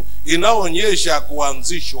sehemu inaonyesha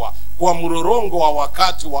kuanzishwa kwa mrorongo wa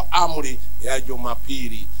wakati wa amri ya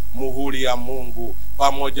Jumapili, muhuri ya Mungu,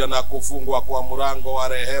 pamoja na kufungwa kwa mlango wa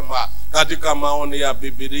rehema. Katika maoni ya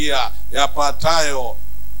Biblia yapatayo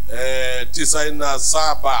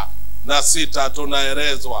 97:6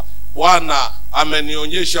 tunaelezwa, Bwana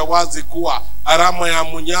amenionyesha wazi kuwa alama ya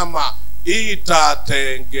mnyama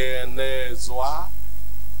itatengenezwa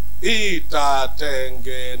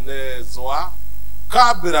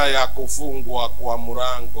kabla ya kufungwa kwa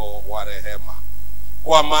mlango wa rehema.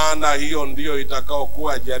 Kwa maana hiyo ndiyo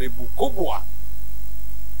itakaokuwa jaribu kubwa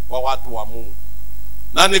wa watu wa Mungu,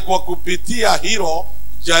 na ni kwa kupitia hilo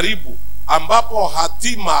jaribu ambapo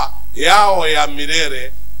hatima yao ya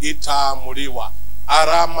milele itaamuliwa.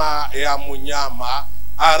 Alama ya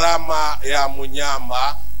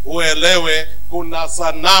mnyama, uelewe kuna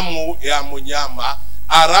sanamu ya mnyama.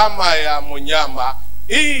 Alama ya mnyama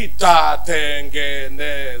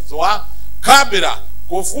itatengenezwa kabla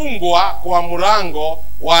kufungwa kwa mlango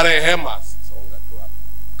wa rehema.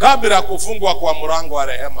 Kabla kufungwa kwa mlango wa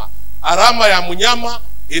rehema, alama ya mnyama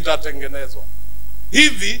itatengenezwa.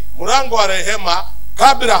 Hivi mlango wa rehema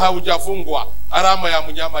kabla haujafungwa, alama ya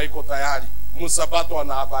mnyama iko tayari. Msabato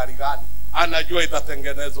ana habari gani? Anajua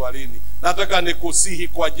itatengenezwa lini. Nataka nikusihi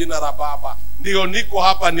kwa jina la Baba, ndio niko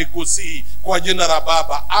hapa nikusihi kwa jina la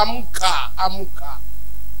Baba,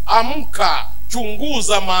 amka,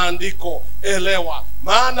 chunguza maandiko, elewa,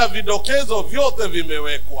 maana vidokezo vyote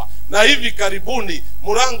vimewekwa, na hivi karibuni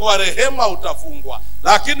mlango wa rehema utafungwa.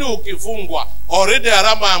 Lakini ukifungwa, already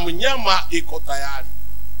alama ya mnyama iko tayari.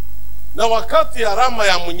 Na wakati alama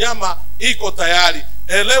ya mnyama iko tayari,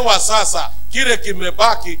 elewa sasa kile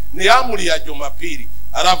kimebaki ni amri ya Jumapili.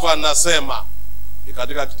 Alafu anasema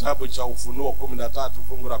katika kitabu cha Ufunuo 13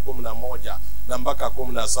 fungu la 11 na mpaka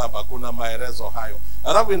 17 kuna maelezo hayo.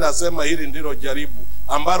 Alafu inasema hili ndilo jaribu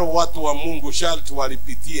ambalo watu wa Mungu sharti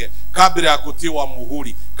walipitie kabla ya kutiwa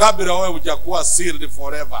muhuri, kabla wewe hujakuwa sealed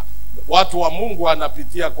forever. Watu wa Mungu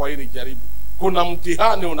wanapitia kwa hili jaribu. Kuna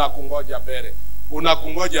mtihani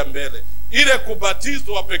unakungoja mbele. Ile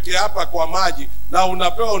kubatizwa peke hapa kwa maji na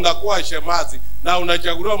unapewa unakuwa shemazi na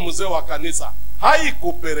unachaguliwa mzee wa kanisa,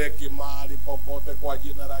 haikupeleki mahali popote kwa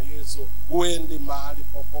jina la Yesu. Uendi mahali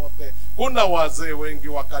popote. Kuna wazee wengi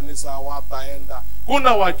wa kanisa hawataenda.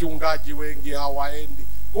 Kuna wachungaji wengi hawaendi.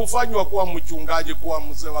 Kufanywa kuwa mchungaji, kuwa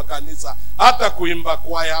mzee wa kanisa, hata kuimba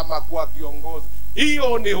kwaya ama kuwa kiongozi,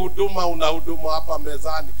 hiyo ni huduma, unahudumu hapa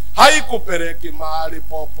mezani. Haikupeleki mahali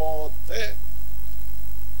popote.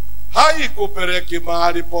 Haikupeleki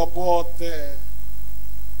mahali popote.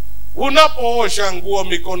 Unapoosha nguo,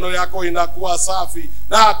 mikono yako inakuwa safi,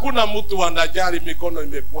 na hakuna mtu anajali mikono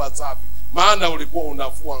imekuwa safi, maana ulikuwa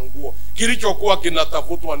unafua nguo. Kilichokuwa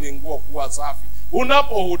kinatafutwa ni nguo kuwa safi.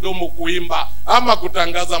 Unapohudumu kuimba ama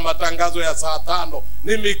kutangaza matangazo ya saa 5,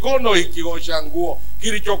 ni mikono ikiosha nguo.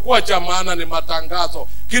 Kilichokuwa cha maana ni matangazo,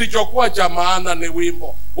 kilichokuwa cha maana ni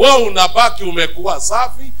wimbo. Wewe unabaki umekuwa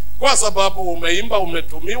safi kwa sababu umeimba,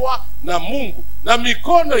 umetumiwa na Mungu. Na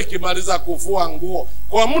mikono ikimaliza kufua nguo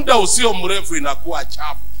kwa muda usio mrefu inakuwa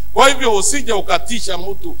chafu. Kwa hivyo usije ukatisha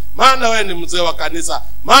mtu, maana wewe ni mzee wa kanisa,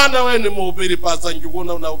 maana wewe ni mhubiri Pr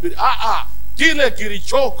Njuguna unahubiri. Kile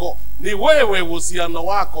kilichoko ni wewe, uhusiano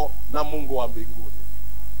wako na Mungu wa mbinguni.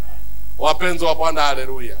 Wapenzi wa Bwana,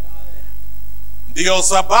 haleluya. Ndiyo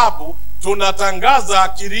sababu tunatangaza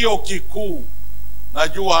kilio kikuu.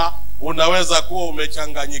 Najua unaweza kuwa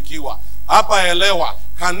umechanganyikiwa hapa. Elewa,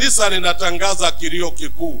 kanisa linatangaza kilio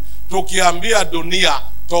kikuu, tukiambia dunia,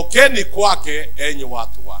 tokeni kwake enyi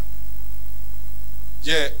watu wangu.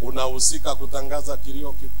 Je, unahusika kutangaza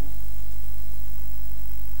kilio kikuu?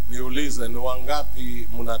 Niulize, ni wangapi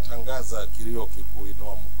mnatangaza kilio kikuu?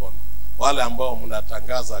 Inua mkono. Wale ambao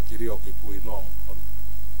mnatangaza kilio kikuu, inua mkono.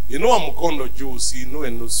 Inua mkono juu, usiinue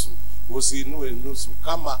nusu. Usiinue nusu.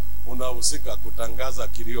 Kama unahusika kutangaza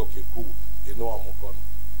kilio kikuu, inua mkono.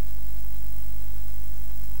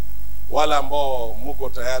 Wale ambao mko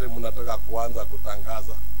tayari mnataka kuanza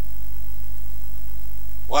kutangaza.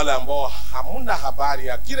 Wale ambao hamuna habari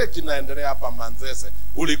ya kile kinaendelea hapa Manzese,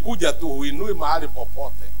 ulikuja tu, uinui mahali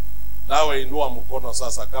popote, nawe inua mkono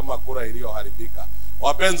sasa kama kura iliyoharibika.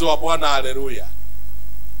 Wapenzi wa Bwana, haleluya.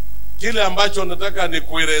 Kile ambacho nataka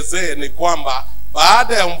nikuelezee ni kwamba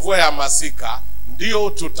baada ya mvua ya masika ndio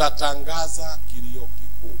tutatangaza kilio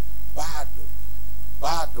kikuu.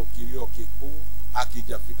 Bado kilio kikuu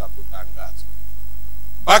hakijafika kutangazwa.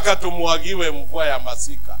 mpaka tumwagiwe mvua ya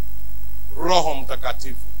masika, Roho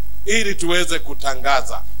Mtakatifu, ili tuweze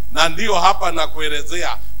kutangaza. Na ndio hapa na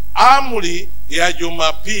kuelezea amri ya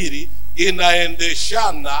Jumapili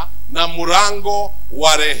inaendeshana na mlango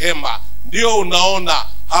wa rehema. Ndio unaona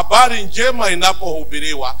habari njema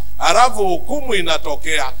inapohubiriwa, halafu hukumu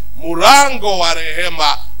inatokea, mlango wa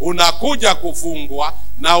rehema unakuja kufungwa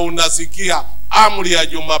na unasikia amri ya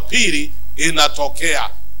Jumapili inatokea.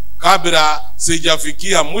 Kabla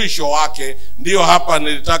sijafikia mwisho wake, ndio hapa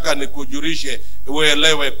nilitaka nikujulishe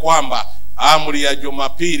uelewe kwamba amri ya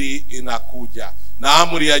Jumapili inakuja, na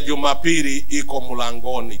amri ya Jumapili iko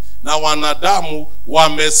mlangoni, na wanadamu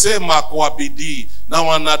wamesema kwa bidii, na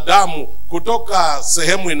wanadamu kutoka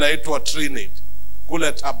sehemu inaitwa Trinity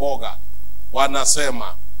kule Taboga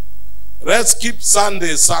wanasema let's keep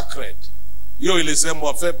Sunday sacred. Hiyo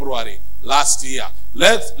ilisemwa February last year.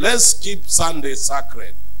 Let's keep Sunday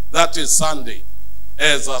sacred. That is Sunday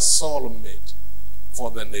as a soulmate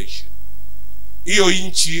for the nation. Hiyo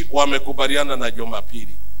inchi wamekubaliana na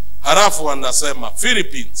Jumapili. Halafu wanasema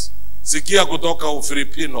Philippines, sikia kutoka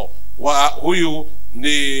Ufilipino, huyu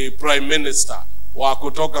ni prime minister wa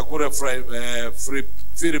kutoka kule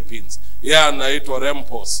Philippines, yeye anaitwa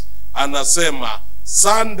Rempos, anasema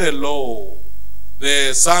Sunday law,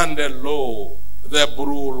 the Sunday law, the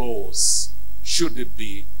blue laws should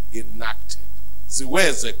be enacted,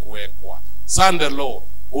 ziweze kuwekwa. Sunday law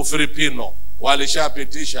Ufilipino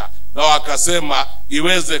walishapitisha na wakasema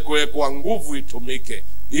iweze kuwekwa nguvu itumike.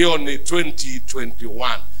 Hiyo ni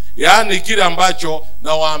 2021. Yaani kile ambacho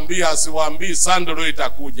nawaambia, siwaambii Sunday law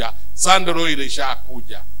itakuja, Sunday law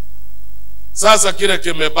ilishakuja. Sasa kile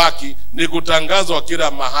kimebaki ni kutangazwa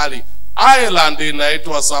kila mahali. Ireland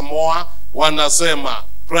inaitwa Samoa, wanasema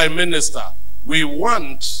Prime Minister, we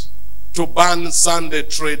want to ban Sunday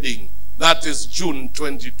trading. That is June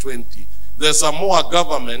 2020. The Samoa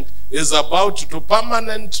government is about to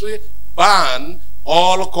permanently ban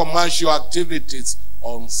all commercial activities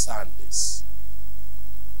on Sundays.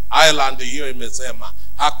 Ireland hiyo imesema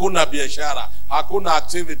hakuna biashara, hakuna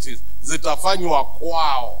activities zitafanywa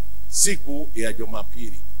kwao siku ya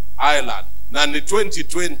Jumapili. Ireland, na ni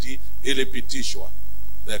 2020 ilipitishwa.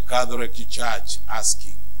 The Catholic Church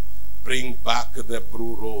asking, bring back the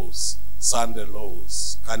blue laws, Sunday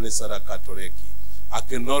laws. Kanisa la Katoliki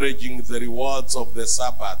acknowledging the rewards of the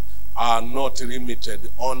Sabbath are not limited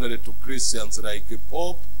only to Christians like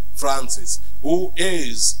Pope Francis, who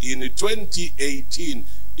is in 2018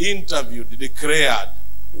 interviewed declared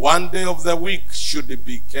one day of the week should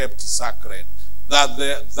be kept sacred.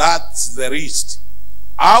 That's the least.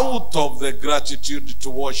 Out of the gratitude to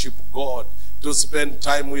worship God, to spend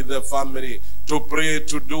time with the family, to pray,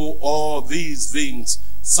 to do all these things.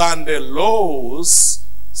 Sunday laws,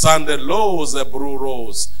 the blue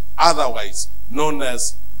rose, otherwise known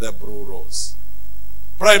as the blue rose.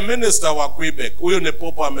 Prime Minister wa Quebec, huyu ni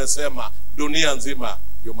Pope, amesema dunia nzima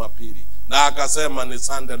Jumapili, na akasema ni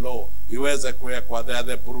Sunday law iweze kuwekwa,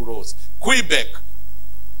 the blue rose. Quebec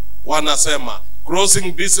wanasema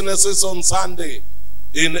closing businesses on Sunday.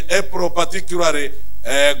 In April particularly,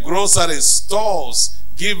 grocery stores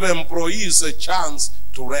give employees a chance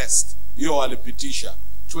to rest. Hiyo walipitisha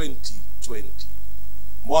 2020,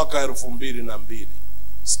 mwaka 2002.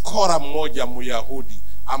 Skora mmoja Myahudi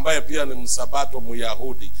ambaye pia ni msabato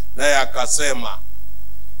Myahudi, naye akasema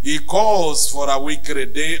he calls for a weekly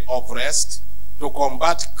day of rest to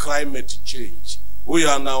combat climate change.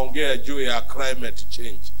 Huyo anaongea juu ya climate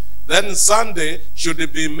change. Then Sunday should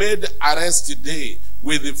be made a rest day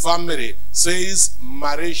with the family, says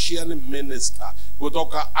Malaysian minister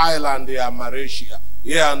kutoka Island ya Malaysia.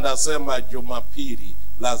 Yeye anasema Jumapili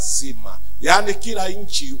lazima. Yani kila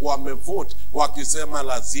nchi wamevote wakisema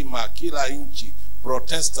lazima, kila nchi.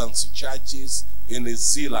 Protestant churches in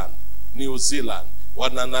New Zealand,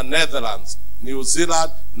 wana Netherlands, New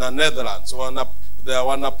Zealand na Netherlands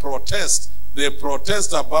wana protest. They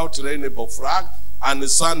protest about rainbow flag and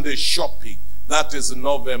Sunday shopping. That is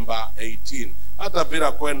November 18. Hata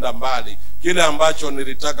bila kwenda mbali, kile ambacho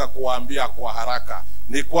nilitaka kuambia kwa haraka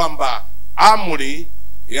ni kwamba amri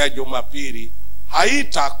ya Jumapili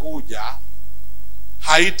haitakuja,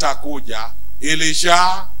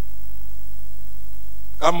 ilisha.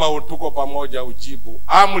 Kama tuko pamoja ujibu,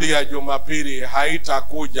 amri ya Jumapili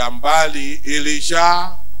haitakuja mbali,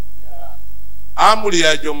 ilisha. Amri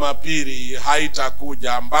ya Jumapili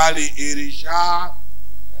haitakuja mbali, ilisha.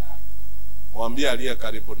 Mwambie aliye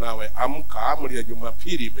karibu nawe, amka, amri ya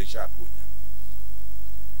Jumapili imeshakuja.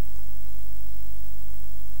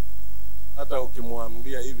 Hata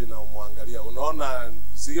ukimwambia hivi na umwangalia, unaona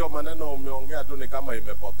sio maneno umeongea tu, ni kama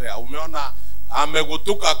imepotea. Umeona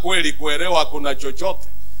Amegutuka kweli kuelewa kuna chochote.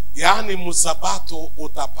 Yaani msabato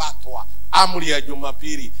utapatwa. Amri ya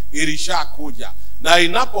Jumapili ilishakuja. Na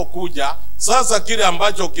inapokuja sasa, kile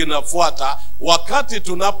ambacho kinafuata wakati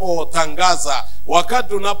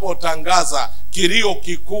tunapotangaza kilio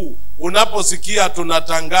kikuu, unaposikia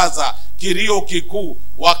tunatangaza kilio kikuu,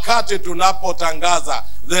 wakati tunapotangaza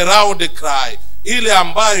the loud cry, ile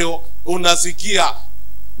ambayo unasikia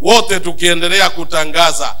wote tukiendelea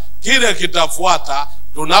kutangaza, kile kitafuata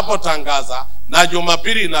tunapotangaza na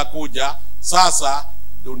Jumapili inakuja. Sasa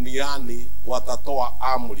duniani watatoa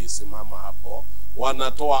amri, simama hapo,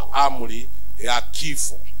 wanatoa amri ya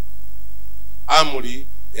kifo. Amri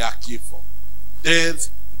ya kifo. Death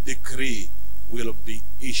decree will be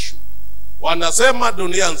issued. Wanasema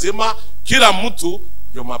dunia nzima, kila mtu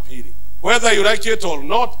Jumapili, whether you like it or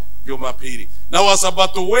not, Jumapili. Na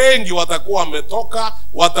wasabato wengi watakuwa wametoka,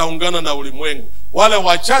 wataungana na ulimwengu. Wale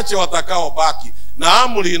wachache watakao baki, na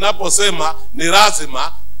amri inaposema ni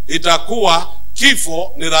lazima, itakuwa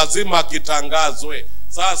kifo ni lazima kitangazwe.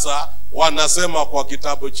 Sasa wanasema kwa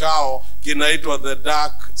kitabu chao kinaitwa The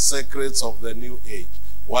Dark Secrets of the New Age,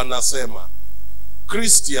 wanasema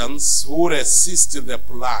Christians who resist the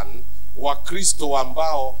plan, Wakristo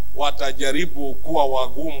ambao watajaribu kuwa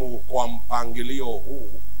wagumu kwa mpangilio huu,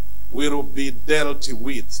 will be dealt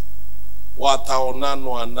with.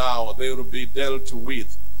 Wataonanwa nao, they will be dealt with.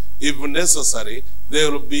 If necessary, they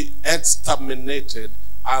will be exterminated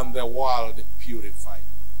and the world purified.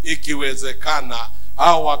 Ikiwezekana,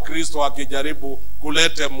 hao Wakristo wakijaribu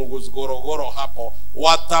kulete mgogoro hapo,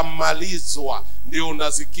 watamalizwa. Ndio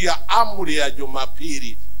unasikia amri ya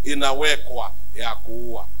Jumapili inawekwa ya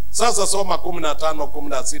kuua. Sasa soma 15,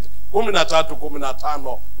 16, 13,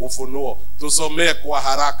 15 Ufunuo. Tusomee kwa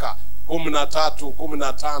haraka 13,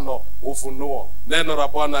 15 Ufunuo. Neno la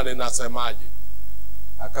Bwana linasemaje?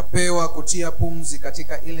 Akapewa kutia pumzi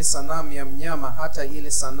katika ile sanamu ya mnyama, hata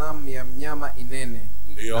ile sanamu ya mnyama inene.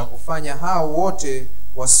 Ndiyo. Na kufanya hao wote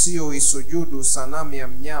wasioisujudu sanamu ya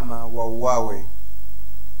mnyama wauawe.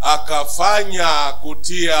 Akafanya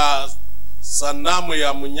kutia sanamu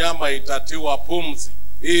ya mnyama itatiwa pumzi.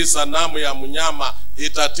 Hii sanamu ya mnyama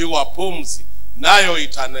itatiwa pumzi, nayo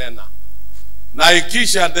itanena. Na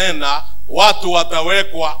ikisha nena, watu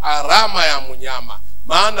watawekwa alama ya mnyama.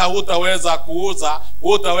 Maana hutaweza kuuza,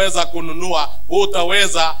 hutaweza kununua,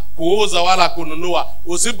 hutaweza kuuza wala kununua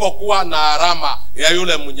usipokuwa na alama ya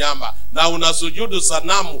yule mnyama, na unasujudu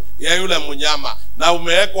sanamu ya yule mnyama, na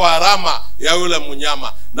umewekwa alama ya yule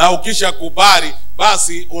mnyama. Na ukisha kubali,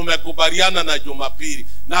 basi umekubaliana na Jumapili.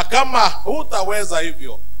 Na kama hutaweza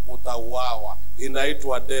hivyo, utauawa.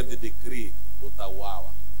 Inaitwa death decree,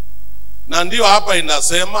 utauawa. Na ndio hapa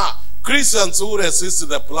inasema Christians who resist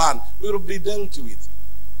the plan will be dealt with.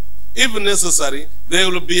 If necessary, they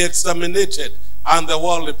will be exterminated and the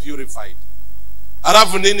world purified.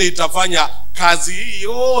 Alafu nini itafanya kazi hii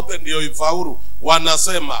yote ndio ifaulu?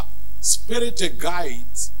 Wanasema spirit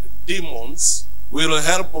guides, demons will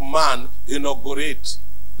help man inaugurate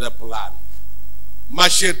the plan.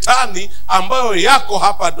 Mashetani ambayo yako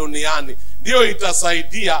hapa duniani ndio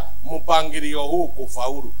itasaidia mpangilio huu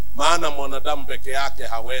kufaulu. Maana mwanadamu peke yake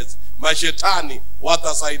hawezi. Mashetani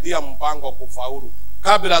watasaidia mpango kufaulu.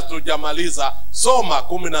 Kabla tujamaliza, soma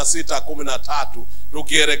 16, 13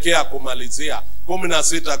 tukielekea kumalizia.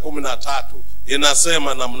 16, 13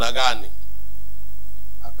 inasema namna gani?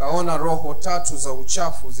 Akaona roho tatu za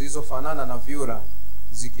uchafu zilizofanana na vyura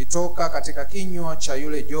zikitoka katika kinywa cha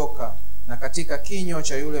yule joka, na katika kinywa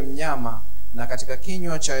cha yule mnyama, na katika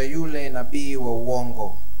kinywa cha yule nabii wa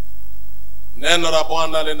uongo. Neno la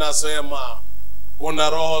Bwana linasema kuna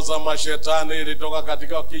roho za mashetani ilitoka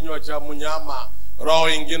katika kinywa cha mnyama, roho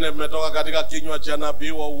ingine imetoka katika kinywa cha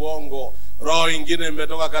nabii wa uongo, roho ingine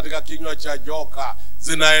imetoka katika kinywa cha joka.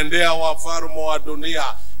 Zinaendea wafalme wa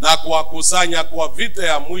dunia na kuwakusanya kwa vita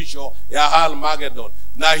ya mwisho ya Armageddon.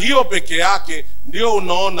 Na hiyo peke yake ndio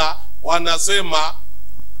unaona wanasema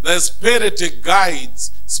the spirit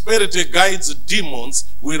guides demons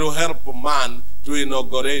will help man to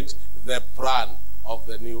inaugurate the plan of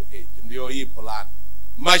the new age. Ndio hii plan.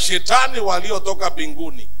 Mashetani waliotoka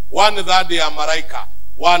mbinguni, 1/3 ya malaika,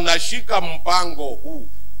 wanashika mpango huu.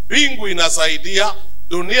 Mbingu inasaidia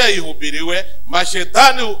dunia ihubiriwe,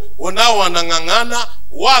 mashetani wanao wanang'ang'ana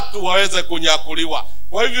watu waweze kunyakuliwa.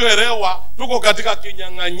 Kwa hivyo elewa, tuko katika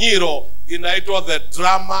kinyang'anyiro inaitwa the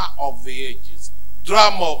drama of the ages.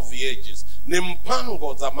 Drama of the ages ni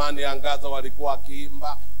mpango. Zamani angaza walikuwa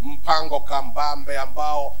kiimba, mpango kambambe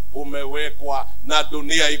ambao umewekwa na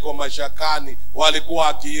dunia iko mashakani, walikuwa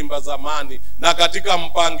akiimba zamani. Na katika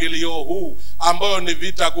mpangilio huu ambao ni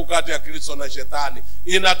vita kati ya Kristo na Shetani,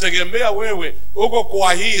 inategemea wewe uko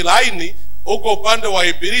kwa hii laini, uko upande wa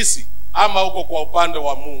Ibilisi ama uko kwa upande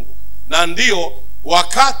wa Mungu. Na ndio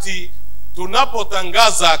wakati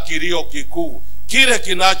tunapotangaza kilio kikuu, kile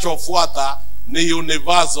kinachofuata ni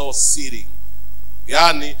universal sealing.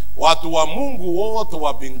 Yani watu wa Mungu wote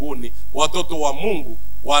wa mbinguni, watoto wa Mungu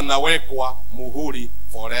wanawekwa muhuri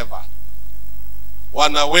forever.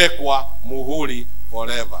 Wanawekwa muhuri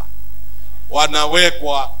forever.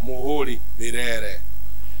 Wanawekwa muhuri milele.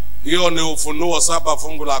 Hiyo ni Ufunuo 7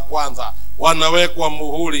 fungu la 1. Wanawekwa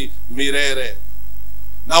muhuri milele.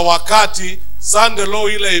 Na wakati Sunday law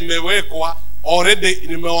ile imewekwa already,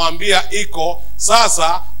 nimewaambia iko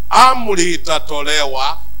sasa, amri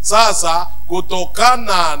itatolewa sasa.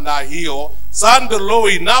 Kutokana na hiyo Sunday law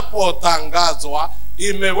inapotangazwa,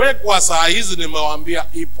 imewekwa saa hizi, nimewaambia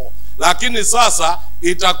ipo, lakini sasa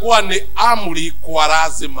itakuwa ni amri kwa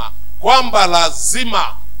lazima, kwamba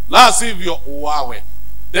lazima, la sivyo uwawe.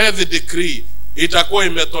 Death decree itakuwa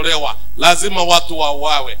imetolewa, lazima watu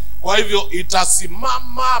wauawe. Kwa hivyo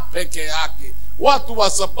itasimama peke yake. Watu wa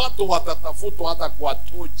Sabato watatafutwa hata kwa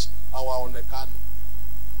tochi, hawaonekani.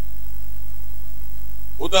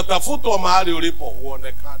 Utatafutwa mahali ulipo,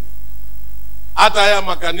 huonekani. Hata haya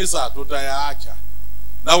makanisa tutayaacha,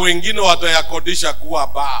 na wengine watayakodisha kuwa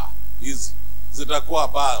baa. Hizi zitakuwa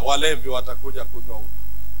baa, walevi watakuja kunywa huko.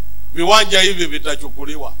 Viwanja hivi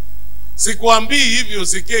vitachukuliwa. Sikuambii hivi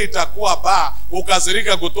usikie itakuwa baa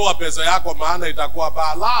ukasirika kutoa pesa yako maana itakuwa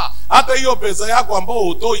baa. La, hata hiyo pesa yako ambao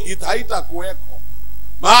utoi haitakuweko,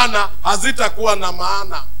 maana hazitakuwa na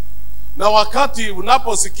maana. Na wakati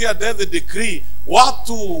unaposikia death decree,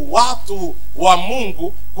 watu wa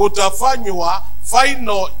Mungu, kutafanywa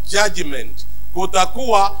final judgment.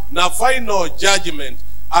 Kutakuwa na final judgment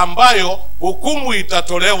ambayo hukumu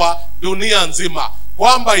itatolewa dunia nzima,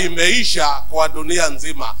 kwamba imeisha kwa dunia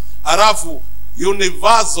nzima. Halafu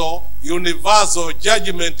universal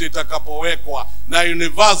judgment itakapowekwa na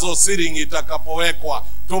universal sealing itakapowekwa,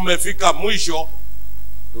 tumefika mwisho.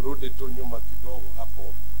 Turudi tu nyuma kidogo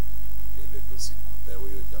hapo ili tusikute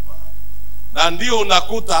huyo jamaa. Na ndio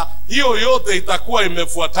unakuta hiyo yote itakuwa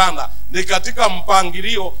imefuatana, ni katika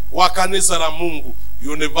mpangilio wa kanisa la Mungu.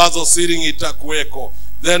 Universal sealing itakuweko,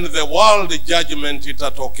 then the world judgment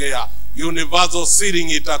itatokea, universal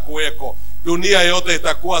sealing itakuweko, dunia yote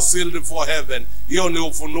itakuwa sealed for heaven. Hiyo ni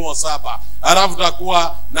Ufunuo 7. Halafu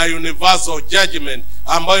utakuwa na universal judgment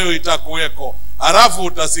ambayo itakuweko. Halafu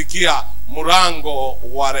utasikia mlango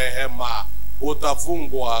wa rehema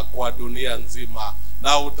utafungwa kwa dunia nzima,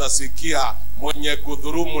 na utasikia mwenye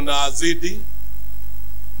kudhulumu na azidi,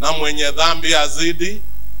 na mwenye dhambi azidi.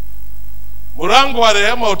 Mlango wa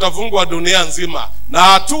rehema utafungwa dunia nzima, na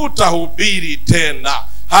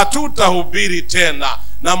hatutahubiri tena.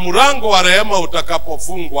 Na mlango wa rehema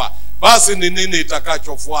utakapofungwa, basi ni nini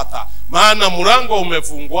itakachofuata? Maana mlango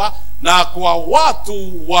umefungwa, na kwa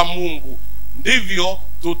watu wa Mungu ndivyo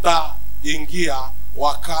tutaingia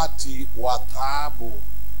wakati wa taabu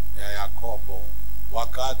ya Yakobo.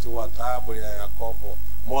 Wakati wa taabu ya Yakobo.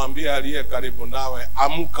 Mwambie aliye karibu nawe,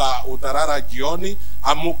 amka, utarara jioni,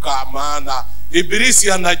 amka, maana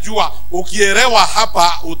Ibilisi anajua ukielewa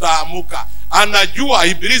hapa utaamuka. Anajua,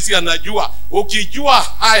 Ibilisi anajua ukijua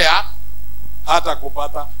haya hata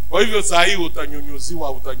kupata. Kwa hivyo saa hii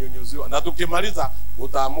utanyunyuziwa, na tukimaliza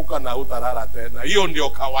utaamuka na utarara tena. Hiyo ndio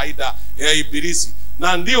kawaida ya Ibilisi.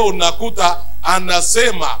 Na ndio unakuta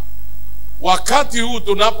anasema wakati huu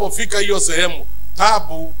tunapofika hiyo sehemu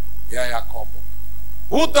tabu ya Yakobo,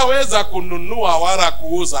 hutaweza kununua wala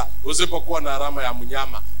kuuza usipokuwa na alama ya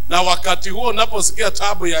mnyama. Na wakati huo unaposikia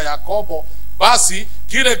tabu ya Yakobo, basi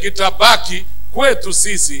kile kitabaki kwetu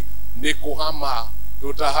sisi ni kuhama.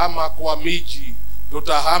 Tutahama kwa miji,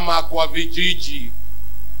 tutahama kwa vijiji.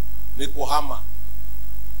 Ni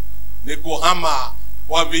kuhama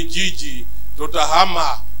kwa vijiji,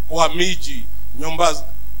 tutahama kwa miji. Nyumba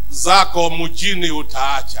zako mjini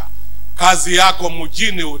utaacha, kazi yako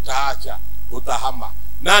mjini utaacha, utahama.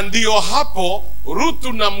 Na ndio hapo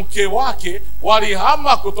Rutu na mke wake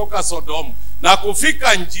walihama kutoka Sodomu, na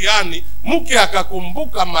kufika njiani mke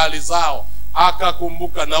akakumbuka mali zao,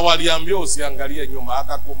 akakumbuka, na waliambiwa usiangalie nyuma,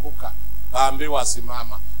 akakumbuka, kaambiwa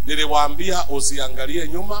simama. Niliwaambia usiangalie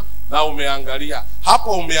nyuma, na umeangalia.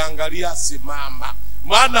 Hapo umeangalia, simama.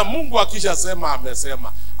 Maana Mungu akisha sema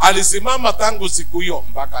amesema. Alisimama tangu siku hiyo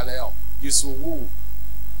mpaka leo. Kisugu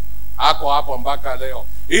ako hapo mpaka leo,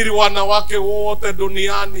 ili wanawake wote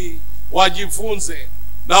duniani wajifunze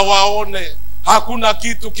na waone Hakuna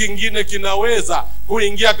kitu kingine kinaweza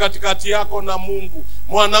kuingia katikati yako na Mungu.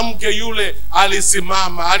 Mwanamke yule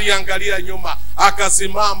alisimama, aliangalia nyuma,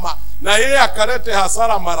 akasimama, na yeye akalete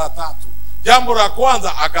hasara mara 3. Jambo la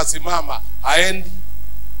kwanza, akasimama haendi,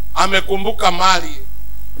 amekumbuka mali,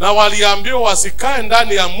 na waliambiwa wasikae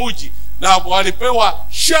ndani ya mji, na walipewa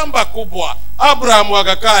shamba kubwa. Abraham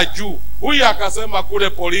akakaa juu, huyu akasema kule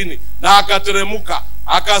polini, na akateremuka,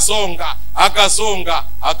 akasonga,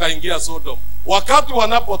 akaingia Sodom. Wakati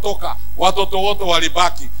wanapotoka, watoto wote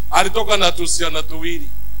walibaki. Alitoka na tusiana tuwili.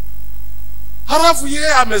 Halafu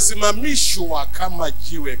yeye amesimamishwa kama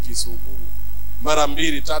jiwe kisugu. Mara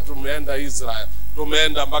 2 3 tumeenda Israel,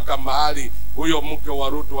 tumeenda mpaka mahali huyo mke wa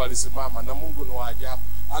Rutu alisimama, na Mungu ni wa ajabu.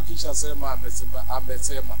 Akishasema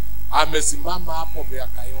amesimama hapo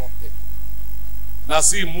miaka yote. Na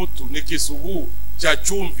si mtu, ni kisugu cha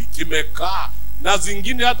chumvi kimekaa, na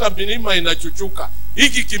zingine hata milima inachuchuka.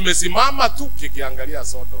 Hiki kimesimama tu kikiangalia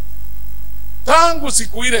Sodom. Tangu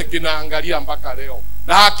siku ile kinaangalia mpaka leo,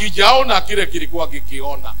 na hakijaona kile kilikuwa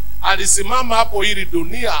kikiona. Alisimama hapo ili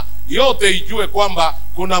dunia yote ijue kwamba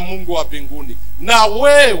kuna Mungu wa mbinguni. Na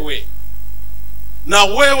wewe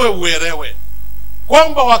uelewe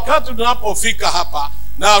kwamba wakati tunapofika hapa,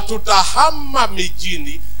 na tutahama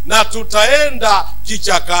mijini, na tutaenda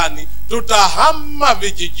kichakani, tutahama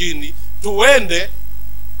vijijini, tuende,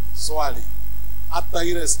 swali, hata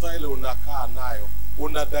ile style unakaa nayo,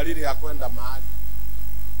 una dalili ya kwenda mahali?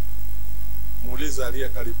 Muulize aliye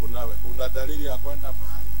karibu nawe, una dalili ya kwenda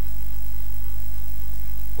mahali?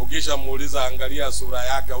 Ukisha muuliza, angalia sura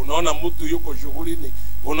yake, unaona mtu yuko shughulini,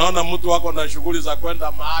 unaona mtu wako na shughuli za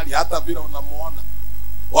kwenda mahali, hata vile unamuona.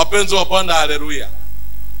 Wapenzi wa Bwana, haleluya.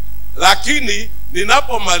 Lakini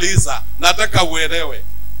ninapomaliza, nataka uelewe,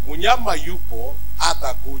 mnyama yupo,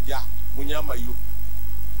 hata kuja mnyama yupo.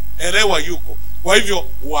 Elewa yuko. Kwa hivyo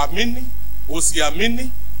uamini,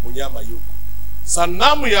 usiamini, mnyama yuko.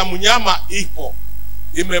 Sanamu ya mnyama ipo,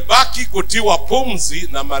 imebaki kutiwa pumzi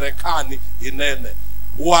na Marekani inene.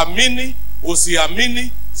 Uamini,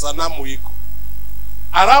 usiamini, sanamu iko.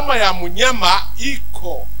 Alama ya mnyama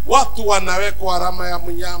iko. Watu wanawekwa alama ya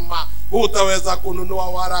mnyama. Hutaweza kununua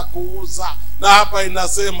wala kuuza. Na hapa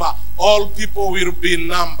inasema all people will be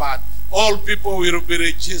numbered, all people will be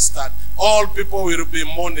registered, all people will be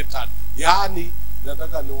monitored. Yani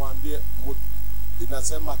nataka niwaambie,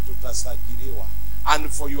 inasema tutasajiliwa. And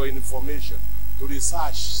for your information,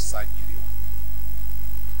 tulisajiliwa.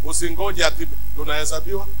 Usingoje ati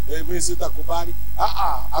tunahesabiwa, mimi sitakubali.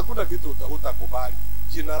 Hakuna kitu utakubali.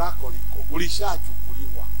 Jina lako liko,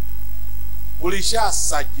 ulishachukuliwa,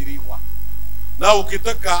 ulishasajiliwa. Na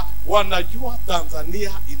ukitaka, wanajua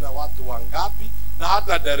Tanzania ina watu wangapi, na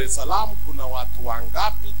hata Dar es Salaam kuna watu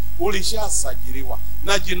wangapi. Ulishasajiliwa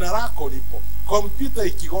na jina lako lipo. Kompyuta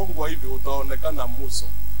ikigongwa hivi utaonekana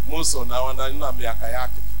Muso, na wanajua miaka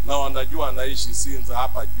yake, na wanajua anaishi Sinza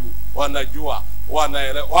hapa juu, wanajua,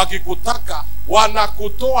 wanaelewa. Wakikutaka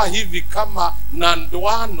wanakutoa hivi kama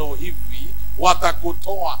nandwano hivi,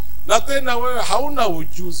 watakutoa. Na tena wewe hauna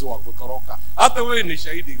ujuzi wa kutoroka. Hata wewe ni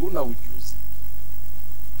shahidi, huna ujuzi.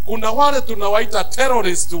 Kuna wale tunawaita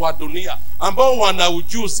terrorist wa dunia ambao wana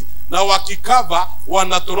ujuzi, na wakikava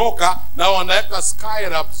wanatoroka, na wanaweka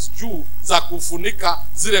skyraps juu za kufunika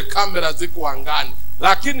zile kamera ziko angani.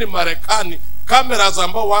 Lakini Marekani, kamera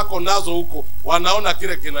ambao wako nazo huko, wanaona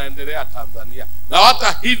kile kinaendelea Tanzania. Na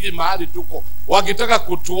hata hivi mahali tuko, wakitaka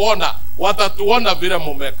kutuona, watatuona vile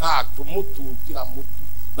mumekaa tumutu, kila mtu.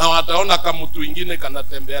 Na wataona kama mtu mwingine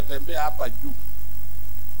kanatembea hapa juu.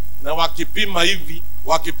 Na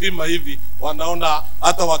wakipima hivi, wanaona,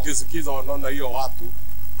 hata wakisikiza wanaona hiyo watu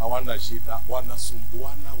hawana shida,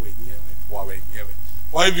 wanasumbuana wenyewe kwa wenyewe.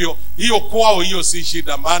 Kwa hivyo hiyo kwao, hiyo si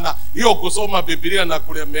shida, maana hiyo kusoma Biblia na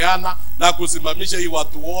kulemeana na kusimamisha hii,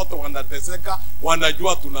 watu wote wanateseka,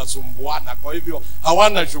 wanajua tunasumbuana. Kwa hivyo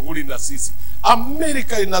hawana shughuli na sisi.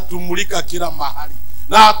 Amerika inatumulika kila mahali,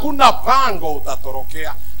 na hakuna pango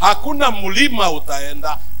utatorokea, hakuna mlima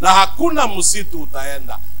utaenda, na hakuna msitu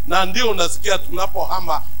utaenda. Na ndio unasikia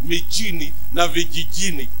tunapohama mijini na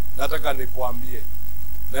vijijini. Nataka nikuambie,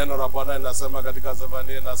 neno la Bwana linasema katika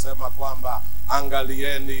Zefania, linasema kwamba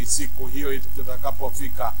angalieni siku hiyo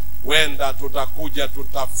itakapofika, wenda tutakuja,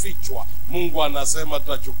 tutafichwa. Mungu anasema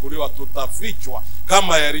tutachukuliwa, tutafichwa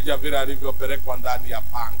kama Elija vile alivyopelekwa ndani ya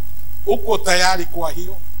pango. Uko tayari kwa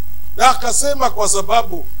hiyo? Na akasema kwa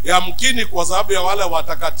sababu ya wale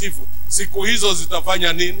watakatifu, siku hizo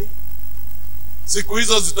zitafanya nini? Siku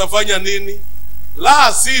hizo zitafanya nini?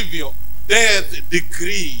 La sivyo, death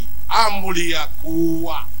decree, amri ya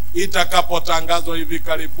kuua, itakapotangazwa hivi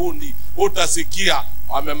karibuni, utasikia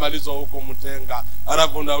wamemalizwa huko Mtenga,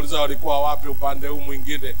 alafu unauliza walikuwa wapi upande huu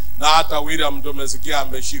mwingine, na hata William tumesikia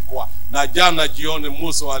ameshikwa, na jana jioni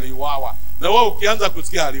Musa aliuawa. Na wewe ukianza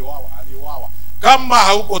kusikia aliuawa. Kama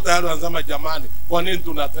hauko tayari unasema jamani, kwa nini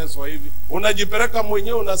tunateswa hivi? Unajipeleka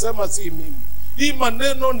mwenyewe unasema si mimi. Hii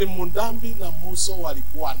maneno ni Mundambi na Musa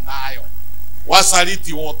walikuwa nayo,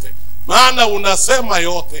 wasaliti wote. Maana unasema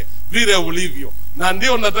yote vile ulivyo. Na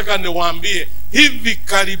ndio nataka niwaambie hivi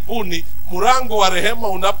karibuni mlango wa rehema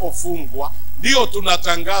unapofungwa, ndio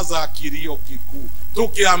tunatangaza kilio kikuu,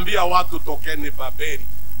 tukiambia watu tokeni Babeli.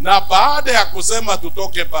 Na baada ya kusema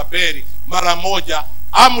tutoke Babeli, mara moja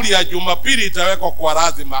amri ya Jumapili itawekwa kwa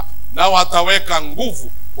lazima, na wataweka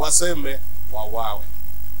nguvu waseme wawawe.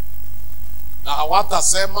 Na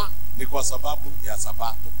hawatasema ni kwa sababu ya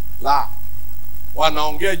Sabato. La,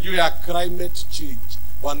 wanaongea juu ya climate change,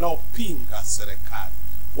 wanaopinga serikali.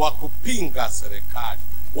 Wakupinga serikali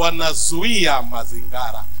wanazuia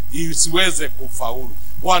mazingara isiweze kufaulu,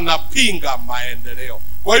 wanapinga maendeleo.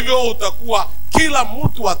 Kwa hivyo utakuwa kila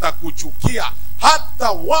mtu atakuchukia,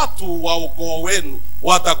 hata watu wa ukoo wenu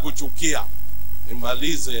watakuchukia.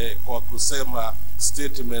 Nimalize kwa kusema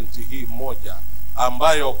statement hii moja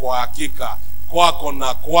ambayo kwa hakika kwako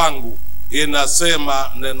na kwangu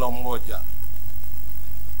inasema neno moja.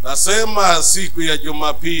 Nasema siku ya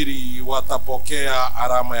Jumapili watapokea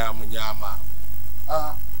alama ya mnyama.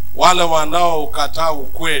 Wale wanaokataa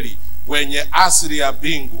ukweli wenye asili ya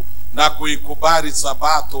mbingu na kuikubali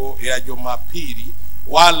Sabato ya Jumapili,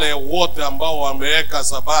 wale wote ambao wameweka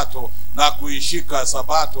Sabato na kuishika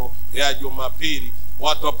Sabato ya Jumapili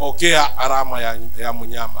watapokea alama ya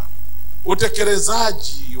mnyama.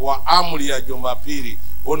 Utekelezaji wa amri ya Jumapili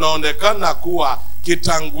unaonekana kuwa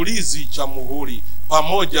kitangulizi cha muhuri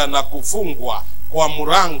pamoja na kufungwa kwa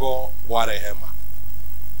mlango wa rehema.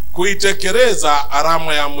 Kuitekeleza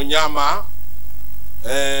alama ya mnyama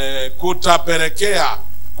kutapelekea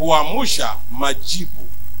kuamsha majibu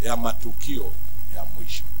ya matukio ya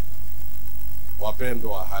mwisho.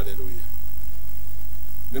 Wapendwa, haleluya.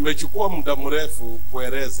 Nimechukua muda mrefu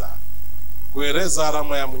kueleza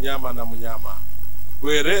alama ya mnyama na mnyama,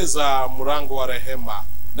 kueleza mlango wa rehema,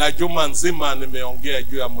 na juma nzima nimeongea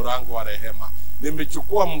juu ya mlango wa rehema.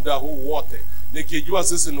 Nimechukua muda huu wote nikijua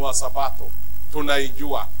sisi ni wa Sabato,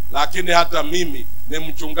 tunaijua, lakini hata mimi ni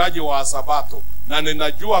mchungaji wa Sabato, na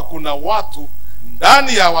ninajua kuna watu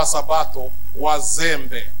ndani ya Wasabato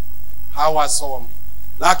wazembe, hawasomi.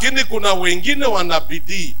 Lakini kuna wengine wana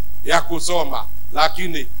bidii ya kusoma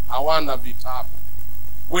lakini hawana vitabu.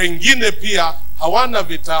 Wengine pia hawana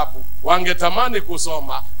vitabu, wangetamani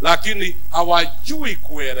kusoma lakini hawajui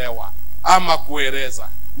kuelewa ama kueleza.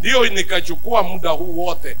 Ndio nikachukua muda huu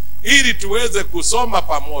wote ili tuweze kusoma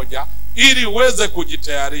pamoja, ili uweze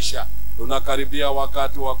kujitayarisha. Tunakaribia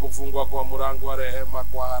wakati wa kufungwa kwa mlango wa rehema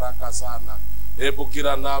kwa haraka sana. Hebu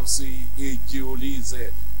kila nafsi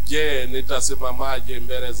ijiulize, je, nitasimamaje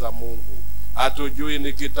mbele za Mungu? Hatujui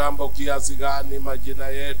ni kitambo kiasi gani majina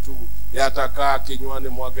yetu yatakaa kinywani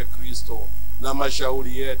mwake Kristo na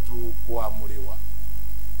mashauri yetu kuamuliwa.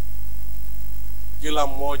 Kila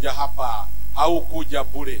mmoja hapa haukuja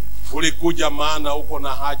bure. Ulikuja maana uko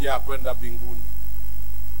na haja ya kwenda mbinguni.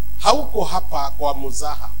 Hauko hapa kwa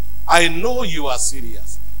mzaha. I know you are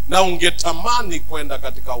serious, na ungetamani kwenda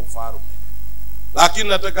katika ufalme. Lakini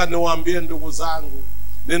nataka niwaambie ndugu zangu,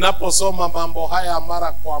 ninaposoma mambo haya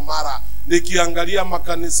mara kwa mara, nikiangalia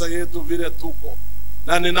makanisa yetu vile tuko,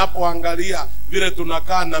 na ninapoangalia vile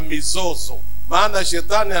tunakaa na mizozo, maana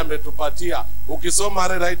shetani ametupatia. Ukisoma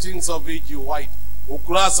The Writings of E.G. White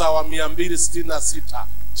ukurasa wa 266,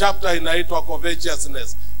 chapter inaitwa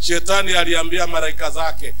Covetousness, shetani aliambia malaika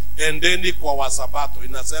zake, endeni kwa Wasabato.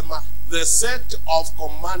 Inasema the sect of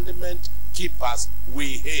commandment keepers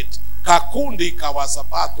we hate. Kakundi ka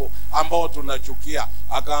Wasabato ambao tunachukia,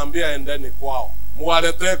 akaambia endeni kwao.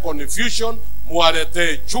 Muwaletee confusion,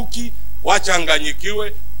 muwaletee chuki,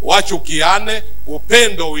 wachanganyikiwe, wachukiane,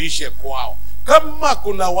 upendo uishe kwao. Kama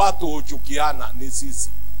kuna watu huchukiana ni sisi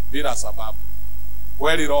bila sababu.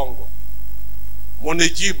 Kweli rongo?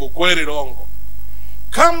 Munijibu, kweli rongo?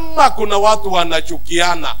 Kama kuna watu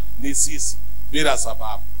wanachukiana ni sisi bila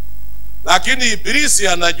sababu. Lakini Ibilisi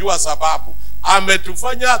anajua sababu,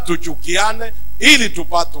 ametufanya tuchukiane ili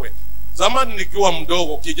tupatwe. Zamani nikiwa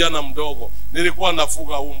mdogo, kijana mdogo, nilikuwa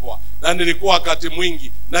nafuga umbwa, na nilikuwa wakati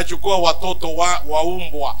mwingi nachukua watoto wa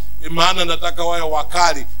umbwa, maana nataka wawe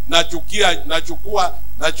wakali.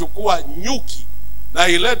 Nachukua nyuki na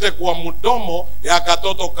ilete kwa mdomo ya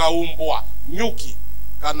katoto kaumbwa. Nyuki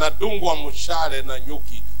kanadungwa mshale na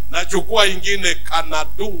nyuki, nachukua ingine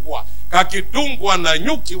kanadungwa, kakidungwa na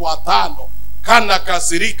nyuki watano, kana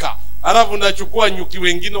kasirika, Alafu nachukua nyuki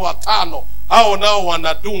wengine 5, hao nao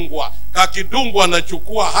wanadungwa. Kakidungwa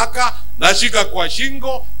nachukua haka, nashika kwa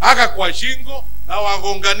shingo, haka kwa shingo, na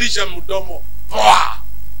wagonganisha mdomo.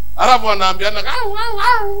 Alafu wanaambiana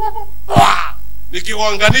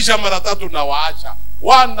nikiwaunganisha mara 3 na waacha,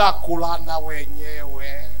 wanakulana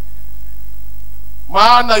wenyewe.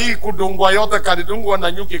 Maana hii kudungwa yote kalidungwa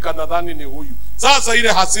na nyuki kanadhani ni huyu. Sasa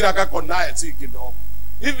ile hasira kako naye si kidogo.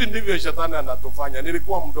 Hivi ndivyo shetani anatufanya.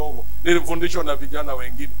 Nilikuwa mdogo, nilifundishwa na vijana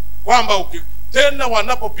wengine kwamba tena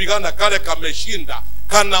wanapopigana kale kameshinda,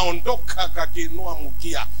 kanaondoka kakiinua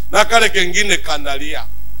mkia, na kale kengine kanalia.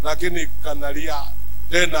 Lakini kanalia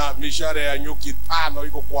tena mishare ya nyuki 5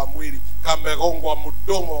 iko kwa mwili, kamegongwa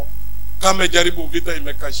mdomo, kamejaribu vita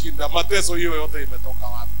imekashinda. Mateso hiyo yote imetoka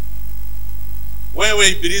wapi? Wewe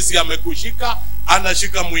ibilisi amekushika,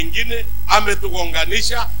 anashika mwingine,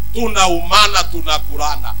 ametugonganisha, tunaumana,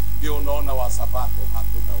 tunakulana. Ndio unaona wa Sabato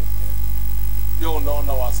hatuna upendo. Ndio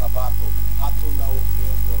unaona wa Sabato hatuna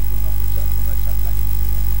upendo, tunachanganya.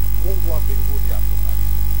 Mungu wa mbinguni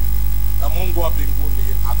akubariki. Na Mungu wa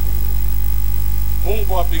mbinguni akuhurumie.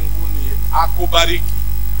 Mungu wa mbinguni akubariki.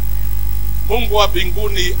 Mungu wa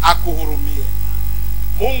mbinguni akuhurumie.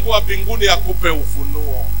 Mungu wa mbinguni akupe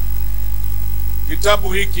ufunuo.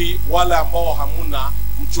 Kitabu hiki wale ambao hamuna,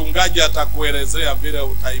 mchungaji atakuelezea vile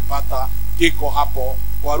utaipata, kiko hapo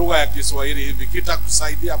kwa lugha ya Kiswahili hivi,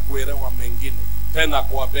 kitakusaidia kuelewa mengine tena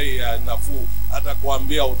kwa bei ya nafuu.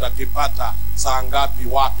 Atakwambia utakipata saa ngapi,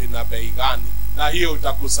 wapi na bei gani, na hiyo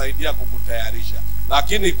itakusaidia kukutayarisha.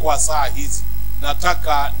 Lakini kwa saa hizi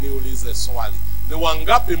nataka niulize swali. Ni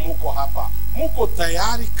wangapi muko hapa, muko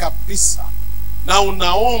tayari kabisa na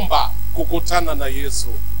unaomba kukutana na Yesu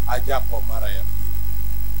ajapo mara ya pili,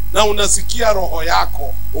 na unasikia roho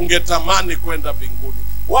yako ungetamani kwenda mbinguni?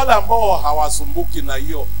 Wale ambao hawasumbuki na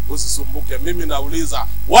hiyo, usisumbuke. Mimi nauliza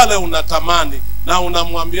wale unatamani na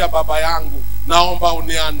unamwambia Baba yangu, naomba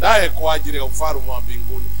uniandae kwa ajili ya ufalme wa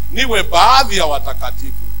mbinguni, niwe baadhi ya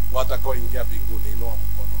watakatifu watakaoingia mbinguni. Inua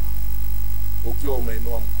mkono wako. Ukiwa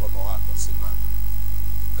umeinua mkono wako, simama.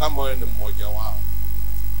 Kama wewe ni mmoja wao,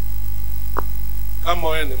 kama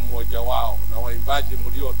wewe ni mmoja wao, na waimbaji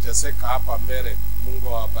mlioteseka hapa mbele, Mungu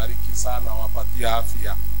awabariki sana, wapatie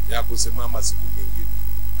afya ya kusimama siku nyingine.